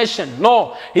imagination.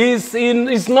 No,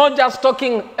 he's not just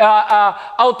talking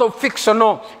out of fiction.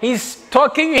 No, he's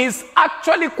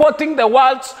actually quoting the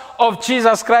words of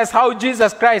Jesus Christ, how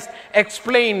Jesus Christ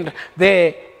explained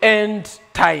the end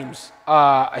times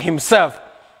himself.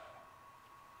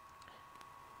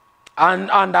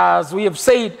 And as we have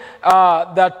said,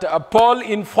 that Paul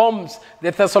informs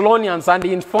the Thessalonians and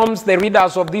he informs the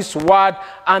readers of this word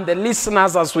and the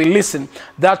listeners as we listen,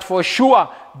 that for sure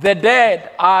the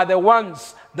dead are the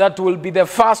ones that will be the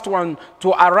first one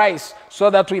to arise, so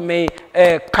that we may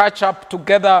catch up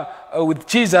together with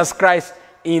Jesus Christ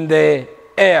in the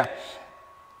air.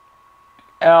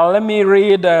 Let me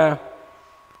read...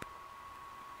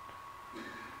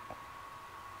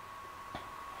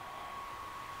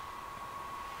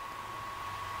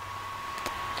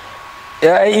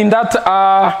 in that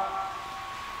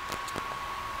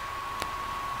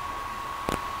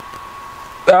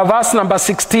verse number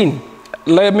 16.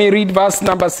 Let me read verse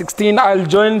number 16. I'll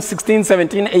join 16,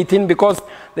 17, 18 because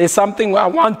there's something I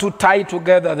want to tie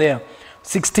together there.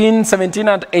 16, 17,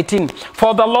 and 18.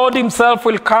 For the Lord himself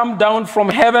will come down from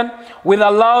heaven with a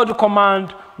loud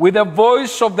command, with the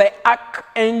voice of the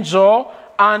archangel,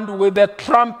 and with the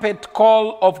trumpet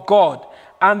call of God.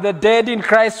 And the dead in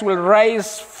Christ will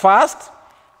rise first.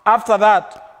 After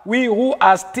that, we who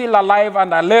are still alive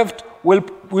and are left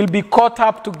will be caught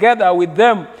up together with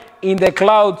them in the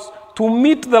clouds to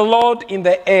meet the Lord in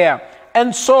the air.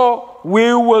 And so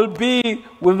we will be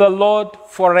with the Lord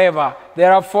forever.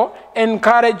 Therefore,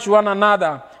 encourage one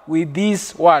another with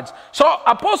these words. So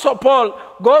Apostle Paul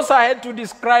goes ahead to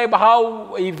describe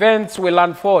how events will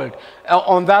unfold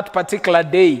on that particular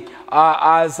day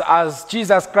as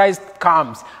Jesus Christ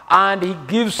comes. And he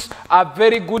gives a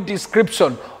very good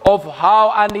description of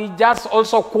how, and he just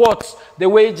also quotes the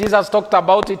way Jesus talked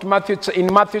about it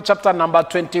in Matthew chapter number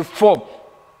 24.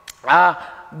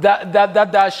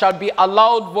 That there shall be a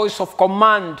loud voice of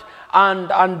command,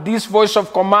 and this voice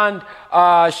of command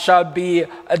shall be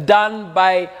done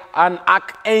by an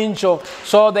archangel.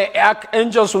 So the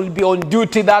archangels will be on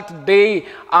duty that day,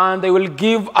 and they will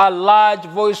give a large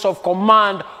voice of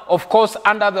command, of course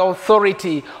under the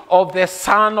authority of the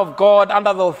Son of God,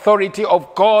 under the authority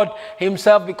of God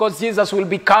himself, because Jesus will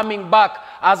be coming back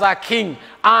as a king.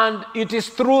 And it is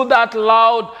through that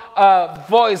loud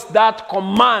voice, that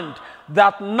command,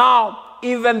 that now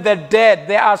even the dead,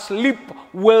 they are asleep,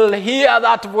 will hear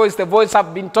that voice, the voice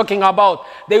I've been talking about.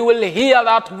 They will hear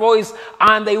that voice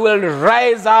and they will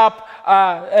rise up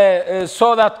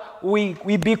so that we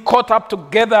be caught up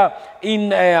together in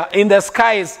the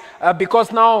skies,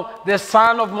 because now the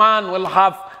Son of Man will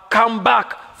have come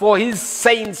back for his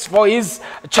saints, for his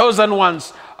chosen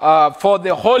ones, for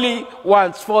the holy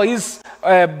ones, for his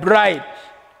bride.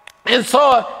 And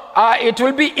so it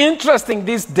will be interesting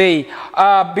this day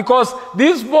because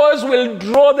this voice will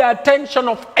draw the attention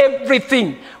of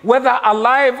everything, whether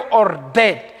alive or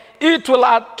dead. It will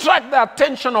attract the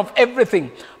attention of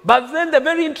everything. But then the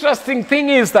very interesting thing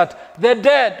is that the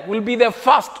dead will be the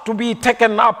first to be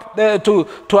taken up, to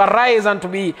arise and to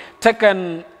be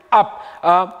taken up.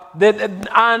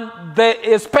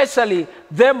 Especially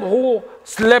them who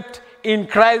slept in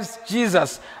Christ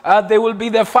Jesus. They will be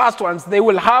the first ones. They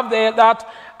will have that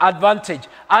advantage.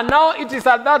 And now it is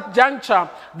at that juncture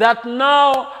that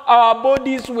now our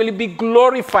bodies will be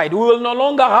glorified. We will no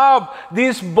longer have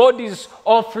these bodies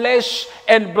of flesh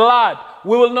and blood.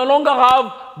 We will no longer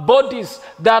have bodies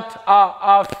that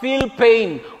feel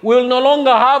pain. We will no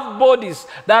longer have bodies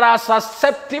that are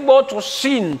susceptible to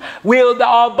sin.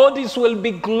 Our bodies will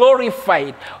be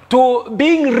glorified, to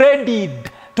being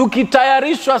readied,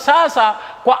 tukitayarishwa sasa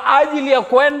kwa ajili ya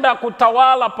kwenda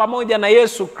kutawala pamoja na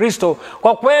Yesu Kristo,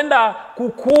 kwa kwenda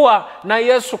kukua na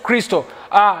Yesu Kristo.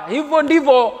 Hivyo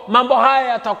ndivyo mambo haya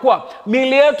yatakuwa.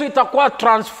 Miili yetu itakuwa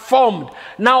transformed,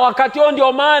 na wakati huo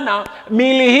ndio maana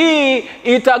miili hii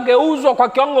itageuzwa kwa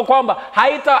kiwango kwamba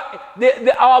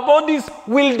our bodies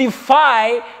will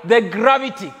defy the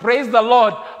gravity. Praise the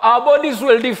Lord. Our bodies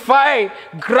will defy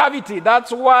gravity.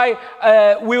 That's why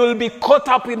we will be caught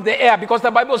up in the air, because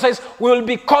the Bible says we will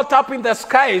be caught up in the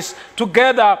skies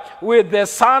together with the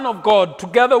Son of God,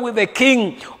 together with the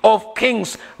King of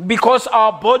Kings, because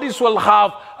our bodies will have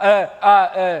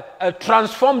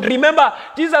transformed. Remember,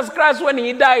 Jesus Christ, when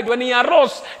he died, when he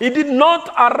arose, he did not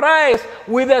arise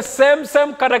with the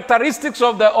same characteristics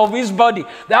of his body.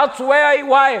 That's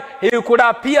why he could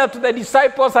appear to the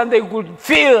disciples and they could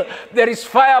feel there is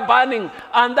fire burning.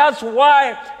 And that's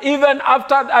why even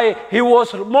after he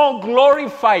was more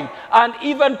glorified, and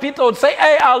even Peter would say,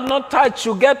 hey, I'll not touch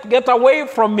you, get away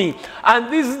from me.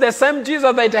 And this is the same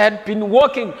Jesus that had been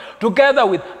walking together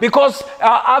with, because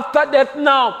after death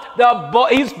now,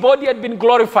 his body had been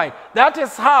glorified. That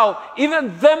is how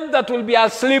even them that will be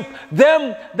asleep,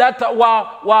 them that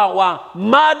were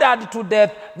murdered to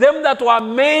death, them that were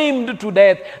maimed to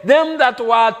death, them that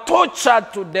were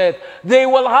tortured to death, they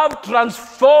will have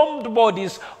transformed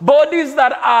bodies, bodies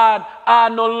that are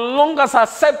no longer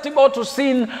susceptible to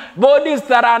sin, bodies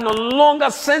that are no longer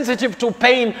sensitive to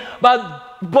pain, but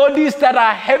bodies that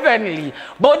are heavenly,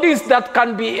 bodies that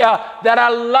can be that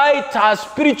are light,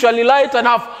 spiritually light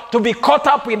enough to be caught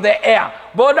up in the air,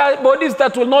 bodies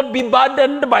that will not be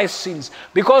burdened by sins,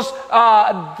 because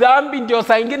dhambi ndio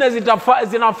saa ingine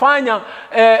zinafanya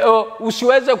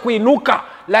usiweze kuinuka,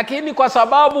 lakini kwa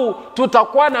sababu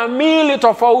tutakuwa na miili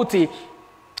tofauti.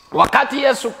 Wakati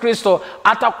Yesu Kristo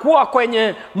atakuwa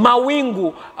kwenye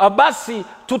mawingu, basi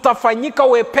tutafanyika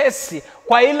wepesi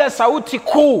kwa ile sauti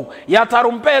kuu ya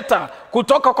tarumbeta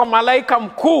kutoka kwa malaika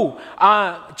mkuu,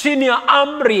 chini ya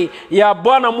amri ya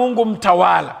Bwana Mungu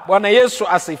mtawala. Bwana Yesu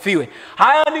asifiwe.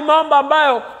 Haya ni mambo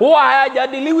ambayo huwa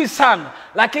hayajadiliwi sana,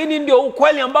 lakini ndio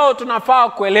ukweli ambao tunafaa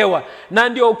kuelewa. Na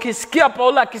ndio ukisikia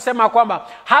Paulo akisema kwamba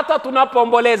hata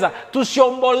tunapoomboleza,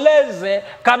 tusiomboleze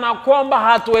kana kwamba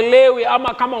hatuelewi,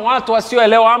 ama kama watu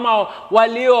wasioelewa, ama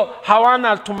walio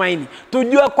hawana tumaini.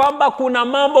 Tujue kwamba kuna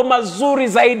mambo mazuri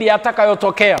zaidi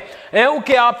yatakayotokea.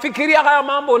 Ukifikiria haya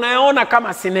mambo unayaona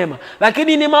kama sinema,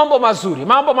 lakini ni mambo mazuri,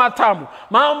 mambo matamu,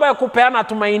 mambo ya kupeana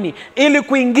tumaini, ili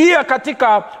kuingia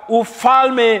katika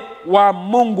ufalme wa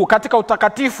Mungu, katika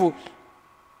utakatifu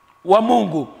wa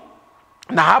Mungu.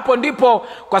 Na hapo ndipo,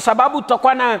 kwa sababu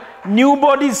tutakuwa na new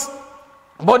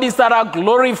bodies that are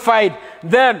glorified,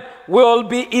 then we will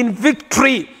be in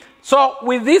victory. So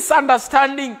with this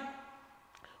understanding,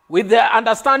 with the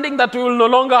understanding that we will no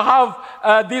longer have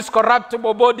these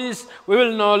corruptible bodies, we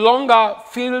will no longer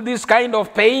feel this kind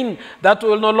of pain, that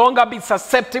will no longer be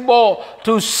susceptible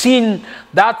to sin.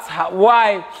 That's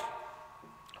why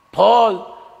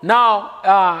Paul,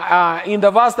 now in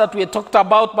the verse that we talked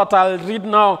about, but I'll read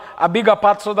now a bigger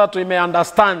part so that we may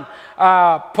understand.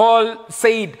 Paul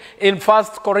said in 1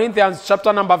 Corinthians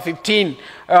chapter number 15,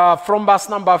 from verse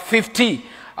number 50,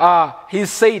 he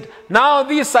said, now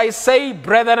this I say,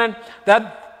 brethren,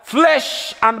 that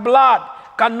flesh and blood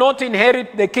cannot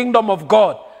inherit the kingdom of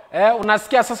God.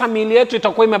 Unasikia sasa miili yetu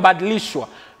itakuwa imebadilishwa.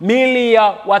 Miili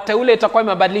ya wateule itakuwa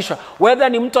imebadilishwa.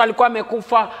 Whether ni mtu alikuwa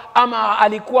amekufa ama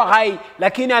alikuwa hai,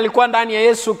 lakini alikuwa ndani ya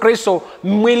Yesu Kristo,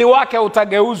 mwili wake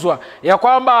utageuzwa. Ya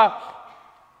kwamba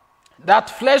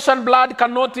that flesh and blood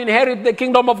cannot inherit the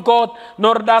kingdom of God,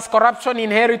 nor does corruption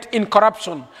inherit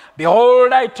incorruption.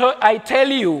 Behold, I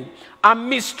tell you a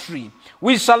mystery.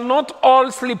 We shall not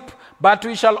all sleep, but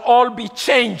we shall all be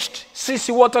changed.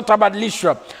 Sisi wote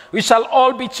tabadilishwa. We shall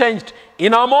all be changed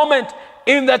in a moment,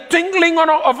 in the twinkling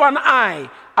of an eye,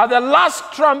 at the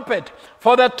last trumpet.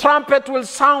 For the trumpet will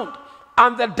sound,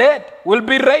 and the dead will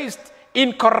be raised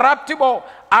incorruptible,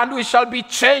 and we shall be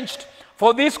changed.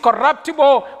 For this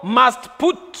corruptible must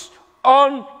put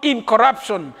on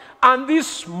incorruption, and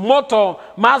this mortal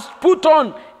must put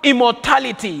on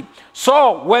immortality.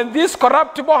 So when this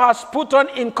corruptible has put on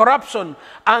incorruption,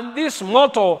 and this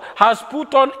mortal has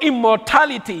put on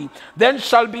immortality, then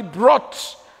shall be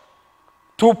brought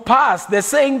to pass the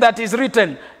saying that is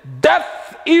written,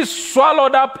 death is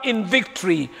swallowed up in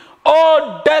victory.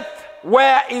 O death,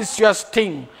 where is your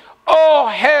sting? O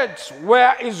Hades,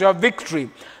 where is your victory?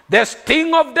 The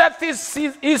sting of death is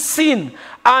sin,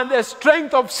 and the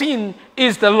strength of sin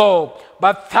is the law.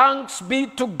 But thanks be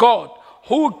to God,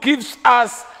 who gives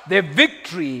us the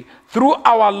victory through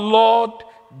our Lord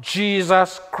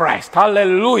Jesus Christ.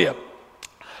 Hallelujah.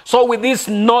 So with this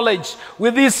knowledge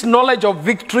of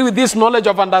victory, with this knowledge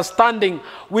of understanding,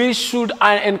 we should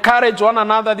encourage one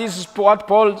another. This is what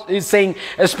Paul is saying,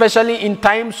 especially in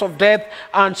times of death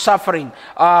and suffering,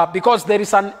 because there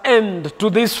is an end to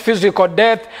this physical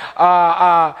death,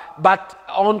 but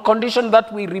on condition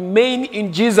that we remain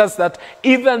in Jesus, that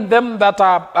even them that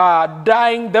are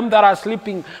dying, them that are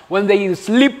sleeping, when they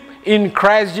sleep in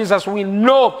Christ Jesus, we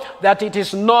know that it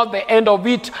is not the end of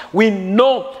it. We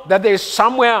know that there is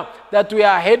somewhere that we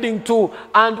are heading to,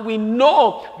 and we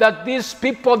know that these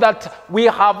people that we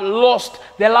have lost,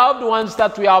 the loved ones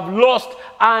that we have lost,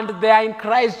 and they are in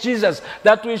Christ Jesus,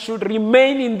 that we should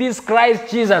remain in this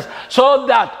Christ Jesus, so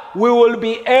that we will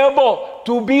be able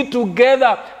to be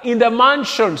together in the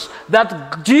mansions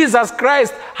that Jesus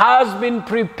Christ has been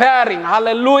preparing.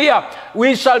 Hallelujah.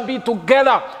 We shall be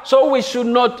together. So we should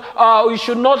not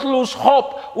lose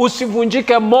hope.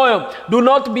 Usivunjike moyo. Do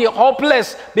not be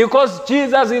hopeless, because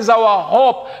Jesus is our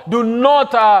hope. Do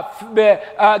not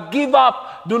give up.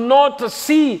 Do not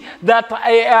see that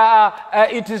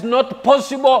it is not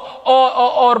possible,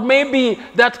 or maybe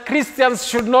that Christians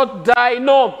should not die.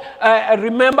 No.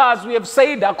 Remember, as we have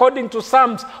said, according to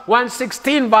Psalms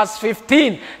 116 verse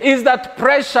 15, is that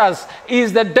precious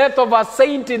is the death of a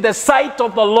saint in the sight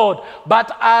of the Lord.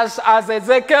 But as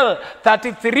Ezekiel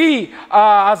 33,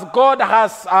 as God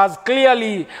has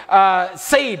clearly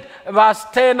said, verse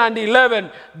 10 and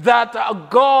 11, that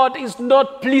God is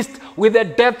not pleased with the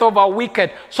death of a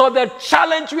wicked. So the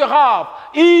challenge we have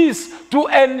is to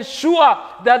ensure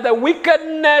that the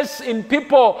wickedness in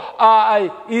people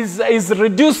is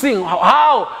reducing.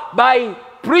 How? By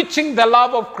preaching the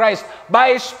love of Christ,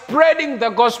 by spreading the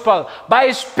gospel,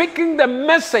 by speaking the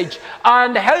message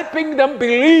and helping them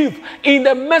believe in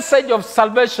the message of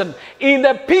salvation, in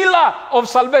the pillar of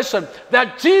salvation,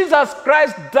 that Jesus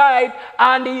Christ died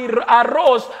and he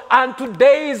arose and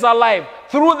today is alive.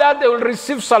 Through that they will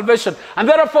receive salvation, and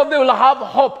therefore they will have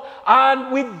hope.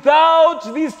 And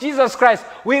without this Jesus Christ,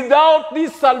 without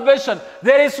this salvation,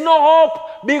 there is no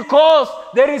hope, because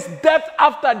there is death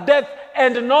after death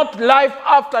and not life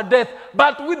after death.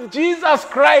 But with Jesus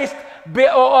Christ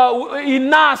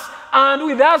in us, and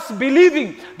with us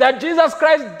believing that Jesus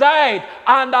Christ died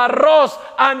and arose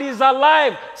and is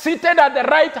alive, seated at the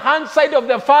right hand side of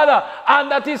the Father,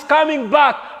 and that is coming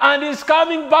back, and is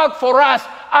coming back for us,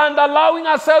 and allowing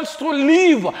ourselves to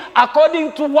live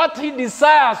according to what he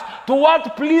desires, to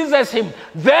what pleases him,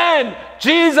 then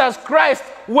Jesus Christ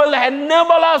will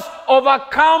enable us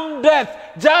overcome death.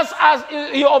 Just as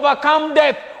he overcome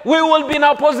death, we will be in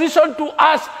a position to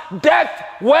ask death,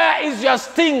 where is your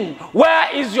sting?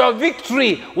 Where is your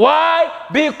victory? Why?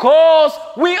 Because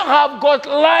we have got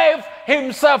life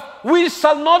himself. We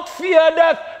shall not fear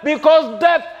death, because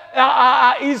death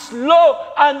is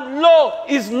low, and low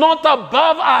is not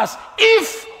above us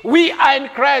if we are in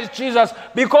Christ Jesus.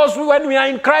 Because when we are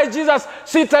in Christ Jesus,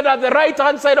 seated at the right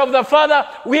hand side of the Father,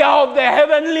 we are of the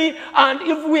heavenly. And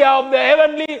if we are of the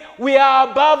heavenly, we are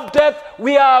above death,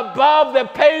 we are above the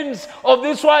pains of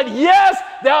this world. Yes,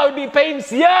 there will be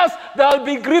pains. Yes, there will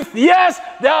be grief. Yes,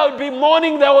 there will be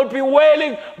mourning, there will be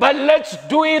wailing. But let's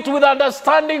do it with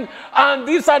understanding. And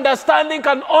this understanding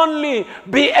can only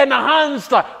be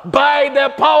enhanced by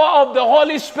the power of the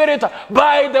Holy Spirit,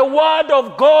 by the Word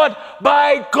of God,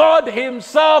 by God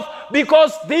himself,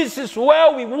 because this is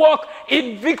where we walk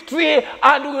in victory,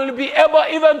 and we will be able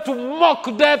even to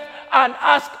mock death and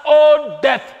ask, oh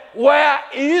death, where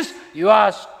is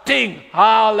your sting?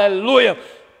 Hallelujah.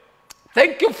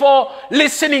 Thank you for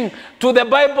listening to the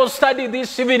Bible study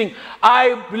this evening.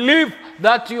 I believe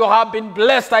that you have been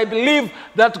blessed. I believe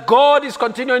that God is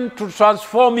continuing to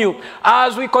transform you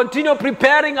as we continue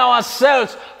preparing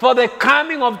ourselves for the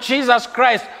coming of Jesus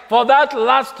Christ, for that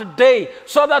last day,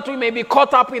 so that we may be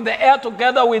caught up in the air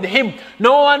together with him.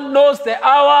 No one knows the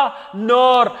hour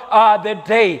nor the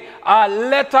day.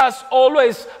 Let us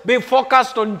always be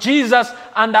focused on Jesus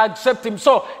and accept him.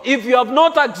 So if you have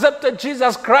not accepted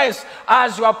Jesus Christ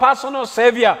as your personal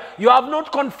Savior, you have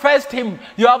not confessed him,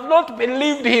 you have not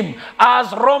believed him,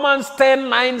 as Romans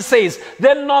 10:9 says,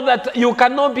 then know that you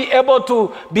cannot be able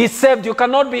to be saved. You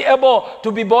cannot be able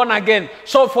to be born again.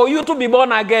 So for you to be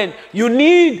born again, you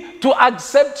need to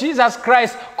accept Jesus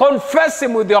Christ, confess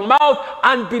him with your mouth,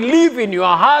 and believe in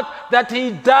your heart that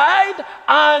he died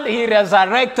and he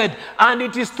resurrected. And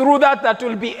it is through that that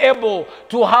you'll be able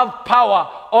to have power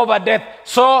over death.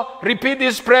 So repeat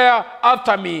this prayer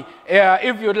after me.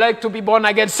 If you'd like to be born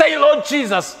again, say, Lord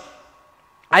Jesus,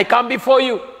 I come before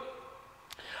you.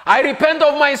 I repent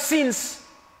of my sins.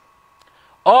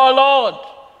 Oh Lord,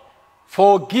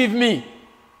 forgive me.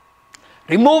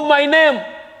 Remove my name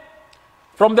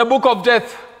from the book of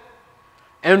death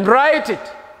and write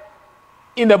it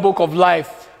in the book of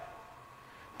life.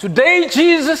 Today,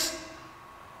 Jesus,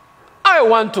 I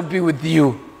want to be with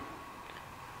you.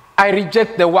 I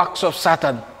reject the works of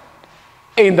Satan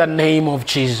in the name of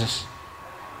Jesus.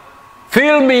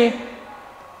 Fill me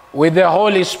with the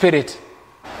Holy Spirit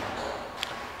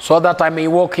so that I may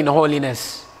walk in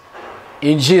holiness.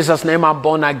 In Jesus' name, I'm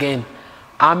born again.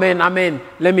 Amen, amen.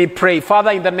 Let me pray.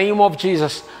 Father, in the name of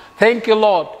Jesus, thank you,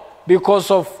 Lord,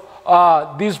 because of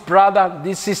this brother,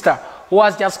 this sister who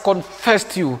has just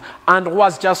confessed you and who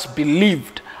has just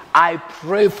believed. I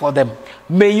pray for them.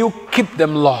 May you keep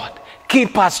them, Lord.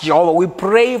 Keep us, Jehovah. We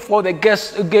pray for the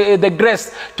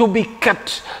grace to be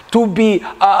kept, to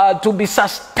be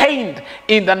sustained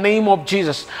in the name of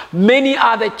Jesus. Many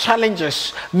are the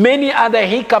challenges, many are the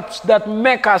hiccups that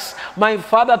make us, my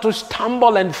Father, to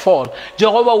stumble and fall.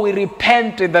 Jehovah, we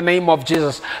repent in the name of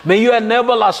Jesus. May you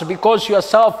enable us, because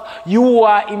yourself, you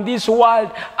are in this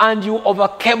world and you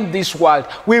overcame this world.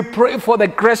 We pray for the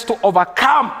grace to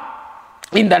overcome.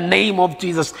 In the name of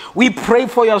Jesus, we pray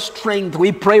for your strength.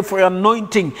 We pray for your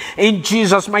anointing in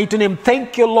Jesus' mighty name.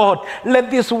 Thank you, Lord. Let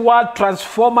this word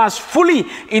transform us fully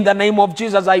in the name of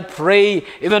Jesus. I pray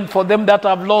even for them that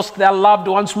have lost their loved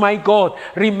ones, my God.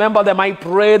 Remember them. I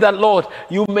pray that, Lord,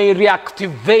 you may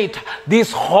reactivate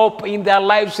this hope in their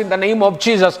lives in the name of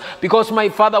Jesus. Because, my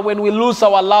Father, when we lose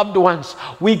our loved ones,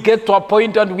 we get to a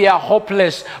point that we are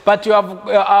hopeless. But you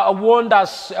have warned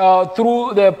us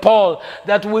through the Paul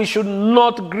that we should not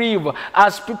grieve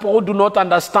as people who do not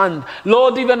understand.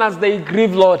 Lord, even as they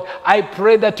grieve, Lord, I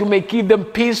pray that you may give them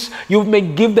peace, you may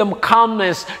give them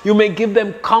calmness, you may give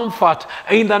them comfort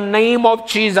in the name of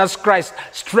Jesus Christ.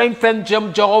 Strengthen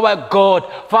them, Jehovah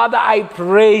God. Father, I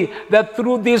pray that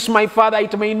through this, my Father,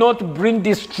 it may not bring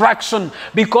distraction,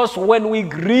 because when we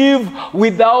grieve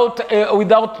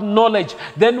without knowledge,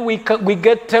 then we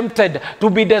get tempted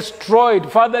to be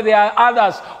destroyed. Father, there are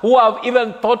others who have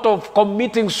even thought of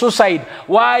committing suicide.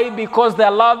 Why? Because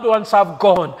their loved ones have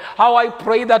gone. How I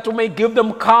pray that you may give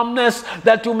them calmness,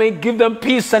 that you may give them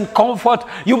peace and comfort.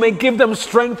 You may give them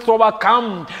strength to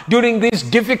overcome during these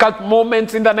difficult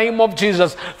moments in the name of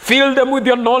Jesus. Fill them with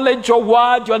your knowledge, your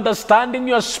word, your understanding,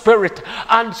 your spirit,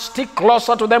 and stick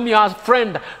closer to them, your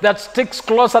friend that sticks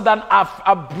closer than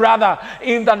a brother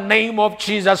in the name of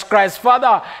Jesus Christ.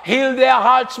 Father, heal their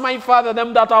hearts, my Father,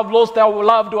 them that have lost their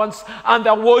loved ones and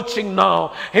they're watching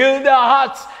now. Heal their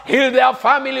hearts, heal their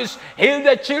families, heal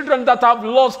the children that have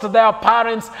lost their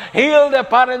parents, heal the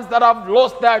parents that have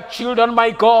lost their children,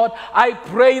 my God. I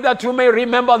pray that you may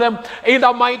remember them in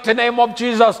the mighty name of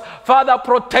Jesus. Father,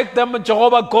 protect them,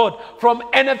 Jehovah God, from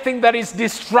anything that is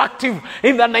destructive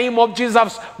in the name of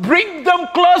Jesus. Bring them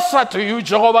closer to you,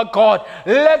 Jehovah God.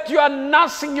 Let your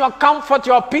nursing, your comfort,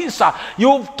 your peace.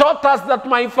 You've taught us that,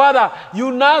 my Father,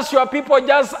 you nurse your people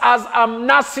just as a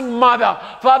nursing mother.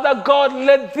 Father God,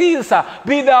 let this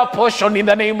be their portion in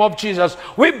the name of Jesus.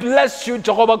 We bless you,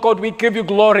 Jehovah God. We give you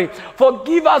glory.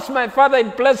 Forgive us, my Father,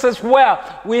 in places where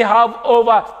we have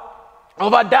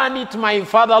overdone it, my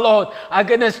Father, Lord,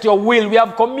 against your will. We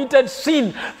have committed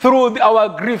sin through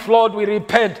our grief, Lord. We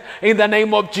repent in the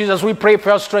name of Jesus. We pray for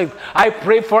your strength. I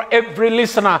pray for every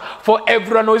listener, for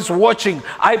everyone who is watching.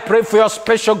 I pray for your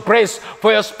special grace,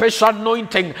 for your special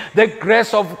anointing, the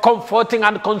grace of comforting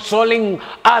and consoling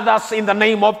others in the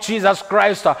name of Jesus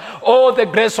Christ. Oh, the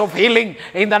grace of healing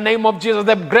in the name of Jesus,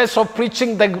 the grace of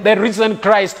preaching the risen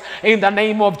Christ in the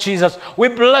name of Jesus. We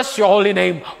bless your holy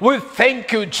name. We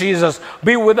thank you, Jesus.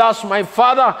 Be with us, my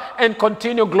Father, and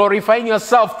continue glorifying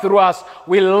yourself through us.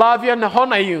 We love you and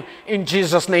honor you. In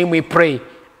Jesus' name we pray.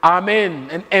 Amen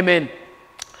and amen.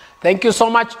 Thank you so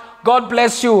much. God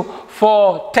bless you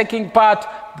for taking part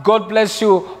God bless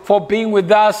you for being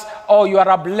with us. Oh, you are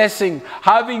a blessing.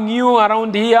 Having you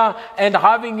around here and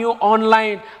having you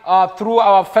online through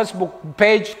our Facebook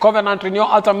page, Covenant Renewal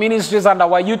Altar Ministries, and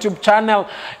our YouTube channel,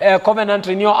 Covenant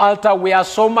Renewal Altar. We are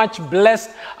so much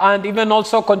blessed. And even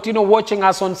also continue watching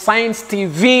us on Science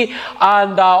TV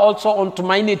and also on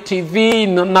Tumaini TV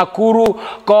in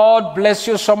Nakuru. God bless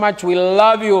you so much. We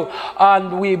love you.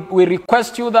 And we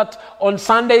request you that on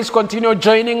Sundays continue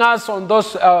joining us on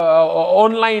those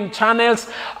online channels.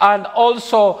 And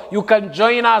also you can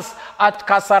join us at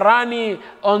Kasarani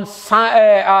on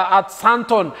at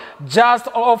Santon, just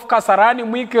off Kasarani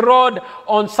Mwiki Road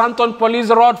on Santon Police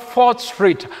Road, 4th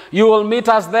Street. You will meet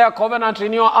us there, Covenant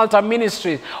Renewal Altar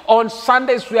Ministry. On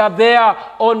Sundays we are there.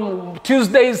 On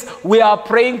Tuesdays we are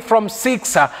praying from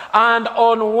 6, and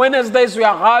on Wednesdays we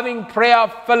are having prayer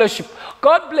fellowship.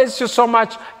 God bless you so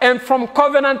much. And from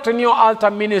Covenant Renewal Altar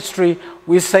Ministry,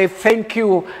 we say thank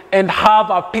you and have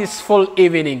a peaceful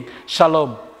evening.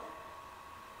 Shalom.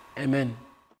 Amen.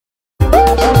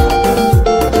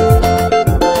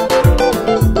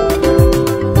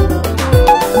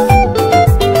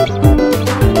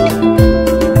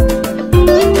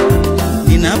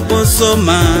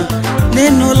 Ninaposoma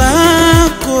neno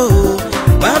lako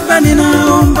Baba,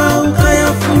 ninaomba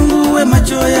ukayafungue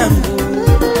macho yangu,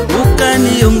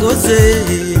 ukaniongoze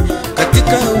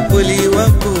katika ukweli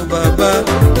wako Baba,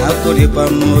 na kunipa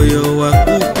moyo wa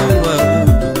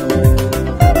kukuabudu.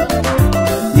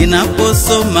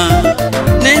 Ninaposoma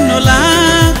neno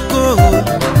lako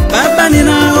Baba,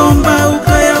 ninaomba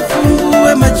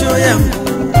ukayafungue macho yangu,